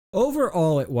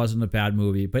 Overall, it wasn't a bad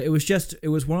movie, but it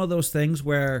was one of those things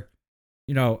where,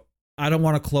 I Don't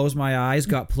Want to Close My Eyes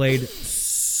got played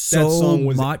so That song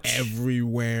was much.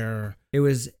 everywhere. It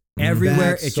was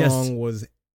everywhere. That song was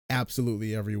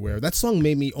absolutely everywhere. That song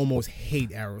made me almost hate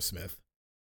Aerosmith.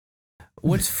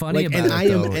 What's funny Like, about and it I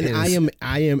am though and is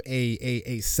I am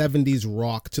a 70s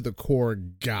rock to the core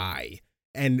guy,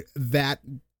 and that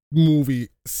movie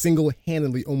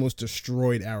single-handedly almost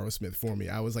destroyed Aerosmith for me.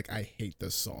 I was like, I hate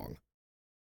this song.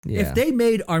 yeah. If they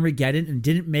made Armageddon and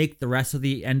didn't make the rest of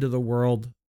the End of the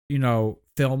World,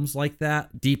 films like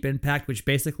that, Deep Impact, which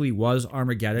basically was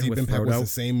Armageddon Deep with Impact Frodo, was the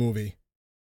same movie.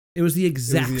 it was the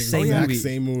exact It was the same exact movie.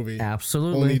 same movie.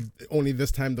 Absolutely. Only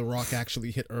this time the rock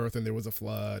actually hit Earth and there was a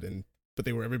flood, but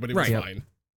everybody was Right. fine.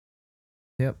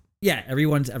 Yep. Yeah,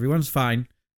 everyone's fine.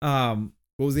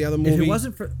 What was the other If movie? it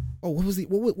wasn't for what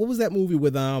was that movie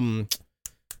with the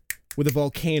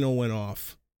volcano went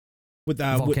off? With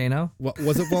Volcano. what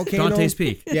was it? Volcano. Dante's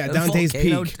Peak. Yeah, Dante's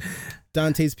Volcano. Peak.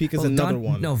 Dante's Peak is another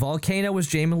one. No, Volcano was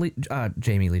Jamie Lee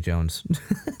Jones.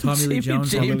 Tommy Lee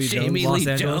Jones. Tommy Lee Jamie Jones. Lee Los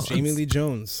Angeles. Jones. Jamie Lee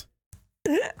Jones.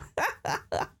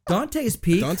 Dante's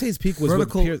Peak. Dante's Peak was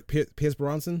Vertical- with Pierce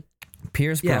Bronson.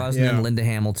 Pierce Yeah. Brosnan, Yeah. Linda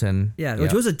Hamilton. Yeah,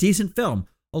 which was a decent film,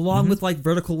 along Mhm. with like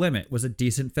Vertical Limit was a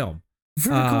decent film.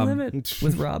 Vertical Limit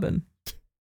with Robin.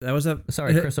 That was a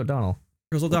Sorry, Chris O'Donnell.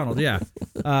 Chris O'Donnell. Yeah,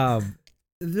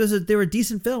 they were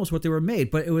decent films what they were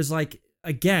made, but it was like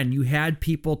again you had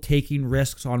people taking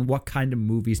risks on what kind of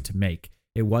movies to make.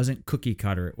 It wasn't cookie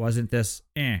cutter. It wasn't this.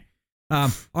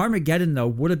 Armageddon though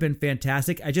would have been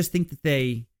fantastic. I just think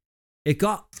that it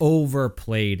got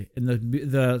overplayed, and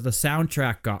the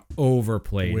soundtrack got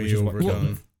overplayed, Way which is what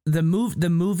overdone. The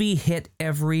movie hit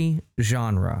every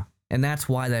genre, and that's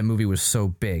why that movie was so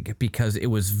big, because it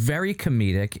was very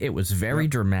comedic, it was very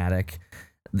dramatic.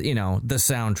 The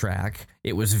soundtrack,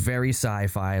 it was very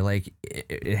sci-fi. Like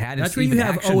it had. That's where you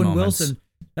have Owen Wilson.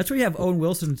 That's where you have Owen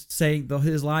Wilson saying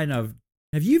his line of,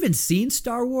 "Have you even seen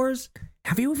Star Wars?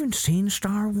 Have you even seen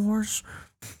Star Wars?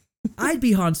 I'd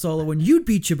be Han Solo and you'd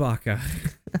be Chewbacca."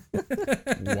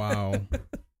 Wow.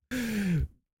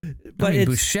 But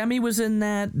Buscemi was in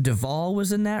that. Duvall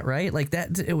was in that, right? Like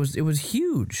that. It was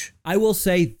huge. I will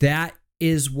say that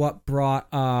is what brought.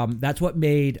 That's what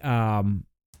made.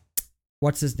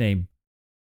 What's his name?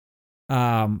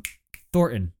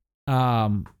 Thornton.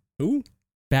 Who?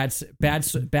 Bad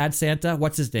Santa.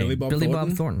 What's his name? Billy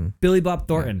Bob Thornton. Billy Bob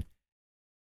Thornton.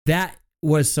 That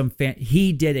was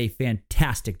he did a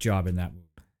fantastic job in that movie.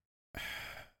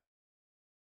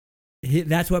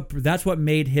 That's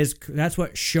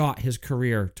what shot his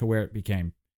career to where it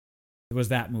became. It was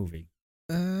that movie.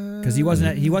 Because he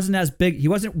wasn't as big. He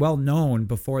wasn't well known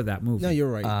before that movie. No,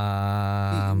 you're right.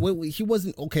 He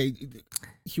wasn't okay.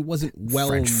 He wasn't well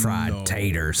French fried known.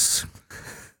 taters.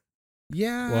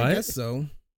 Yeah, What? I guess so.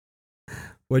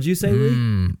 What'd you say,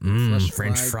 Lee?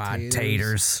 French fried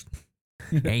taters.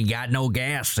 Ain't got no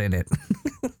gas in it.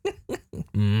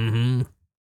 Mm-hmm.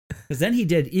 Because then he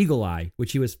did Eagle Eye,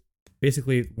 which he was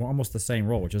basically almost the same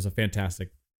role, which was a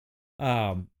fantastic.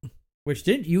 Which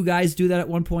didn't you guys do that at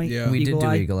one point? Yeah. We did do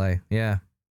Eye? Eagle Eye. Yeah.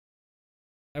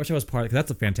 I wish I was part of it, because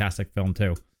that's a fantastic film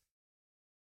too.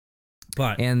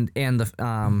 But And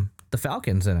the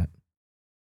Falcons in it.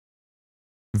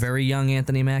 Very young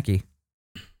Anthony Mackie.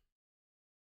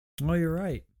 oh, you're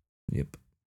right. Yep.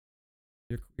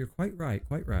 You're quite right.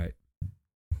 Quite right.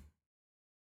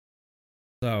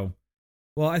 So,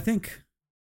 well, I think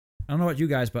I don't know about you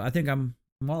guys, but I think I'm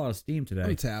all out of steam today.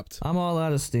 I'm tapped. I'm all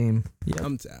out of steam. Yep.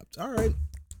 I'm tapped. All right.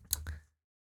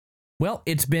 Well,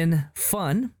 it's been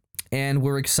fun, and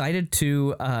we're excited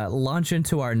to launch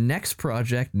into our next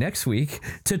project next week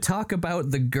to talk about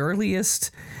the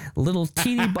girliest, little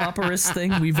teeny bopperest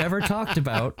thing we've ever talked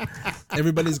about.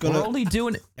 Everybody's We're gonna only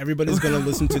doing everybody's gonna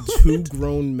listen to two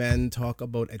grown men talk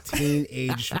about a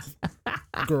teenage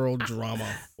girl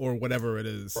drama or whatever it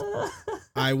is.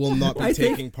 I will not be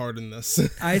taking part in this.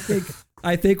 I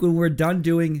think when we're done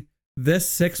doing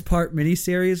this 6-part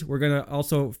miniseries, we're gonna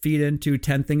also feed into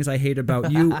 10 things I hate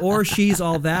about you, or She's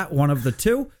All That, one of the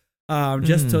two,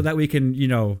 just so that we can,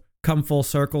 come full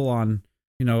circle on,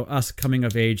 us coming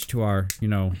of age to our,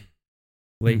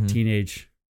 late teenage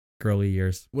girly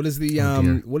years. What is the Oh,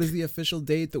 dear. what is the official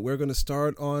date that we're gonna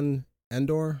start on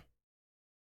Endor?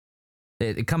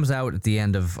 It comes out at the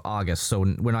end of August, so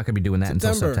we're not going to be doing that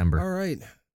until September. All right.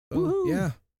 So,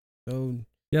 yeah. So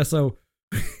Yeah, so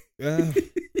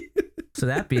So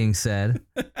that being said,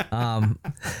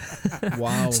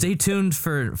 wow. stay tuned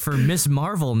for Miss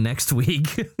Marvel next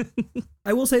week.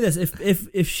 I will say this: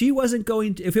 if she wasn't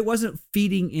if it wasn't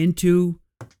feeding into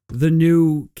the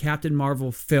new Captain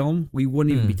Marvel film, we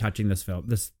wouldn't even be touching this film,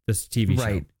 this TV show.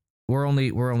 Right. We're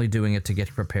only doing it to get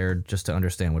prepared, just to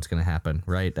understand what's going to happen.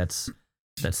 Right. That's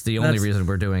the only reason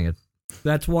we're doing it.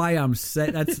 That's why I'm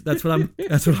set. That's what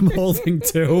I'm holding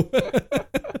to.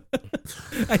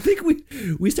 I think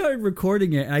we started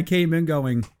recording it, and I came in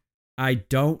going, I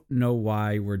don't know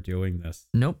why we're doing this.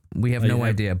 Nope, we have no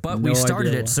idea. But we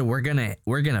started it, so we're gonna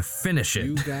finish it.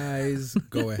 You guys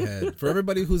go ahead. For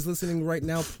everybody who's listening right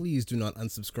now, please do not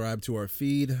unsubscribe to our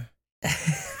feed.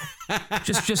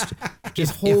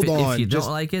 just hold on. If you don't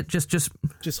like it, just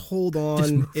hold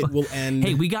on. It will end.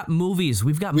 Hey, we got movies.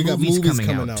 We've got movies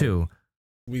coming out too.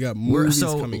 We got movies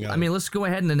coming out. I mean, let's go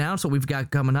ahead and announce what we've got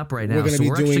coming up right now.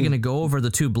 We're actually going to go over the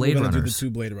two Blade Runners. Do the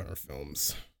two Blade Runner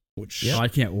films, which I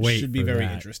can't wait. Should be very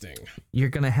interesting. You're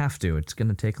going to have to. It's going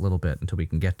to take a little bit until we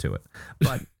can get to it,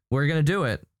 but we're going to do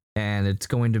it, and it's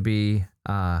going to be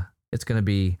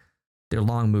they're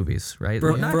long movies, right? For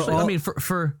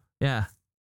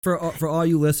all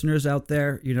you listeners out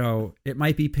there, you know, it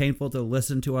might be painful to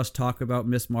listen to us talk about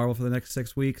Miss Marvel for the next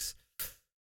 6 weeks.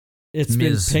 It's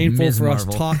been painful for us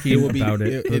talking about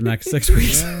it for the next 6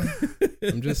 weeks. Yeah,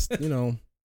 I'm just, you know,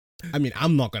 I mean,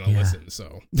 I'm not going to listen,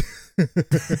 so.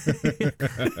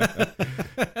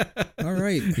 All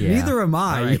right. Yeah. Neither am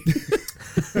I.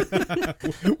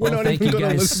 We're not even going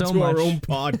to listen to our own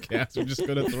podcast. We're just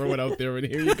going to throw it out there, and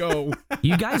here you go.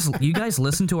 You guys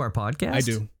listen to our podcast? I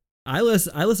do. I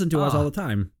listen to us all the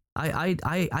time.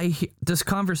 This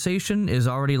conversation is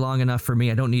already long enough for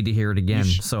me. I don't need to hear it again.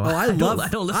 So I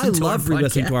love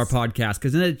re-listening to our podcast,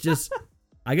 because then it just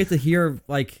I get to hear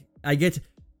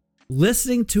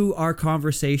listening to our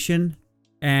conversation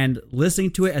and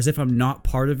listening to it as if I'm not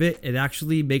part of it. It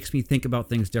actually makes me think about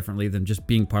things differently than just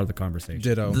being part of the conversation.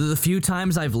 Ditto. The few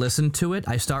times I've listened to it,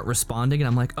 I start responding and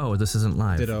I'm like, oh, this isn't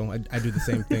live. Ditto. I do the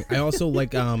same thing. I also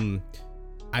like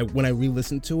when I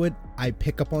re-listen to it, I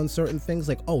pick up on certain things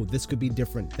like, oh, this could be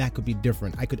different, that could be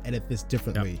different, I could edit this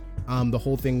differently. Yep. The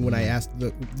whole thing when I asked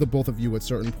the both of you at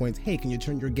certain points, hey, can you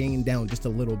turn your gain down just a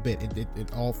little bit?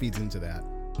 It all feeds into that.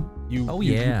 You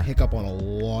pick up on a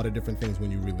lot of different things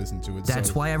when you re-listen to it.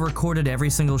 That's why I recorded every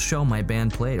single show my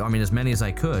band played. I mean, as many as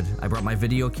I could. I brought my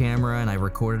video camera and I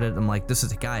recorded it. I'm like,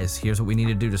 guys, here's what we need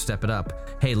to do to step it up.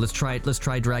 Hey, let's try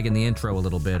dragging the intro a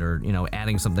little bit, or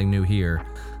adding something new here.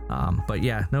 But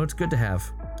yeah, no, it's good to have.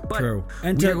 But true.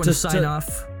 And we're going to sign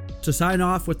off. To sign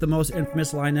off with the most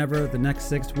infamous line ever, the next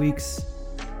 6 weeks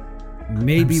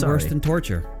may be worse than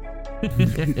torture.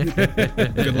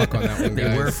 Good luck on that one, guys.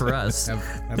 They were for us. Have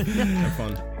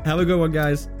fun. Have a good one,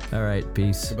 guys. All right,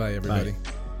 peace. Goodbye, everybody.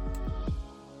 Bye.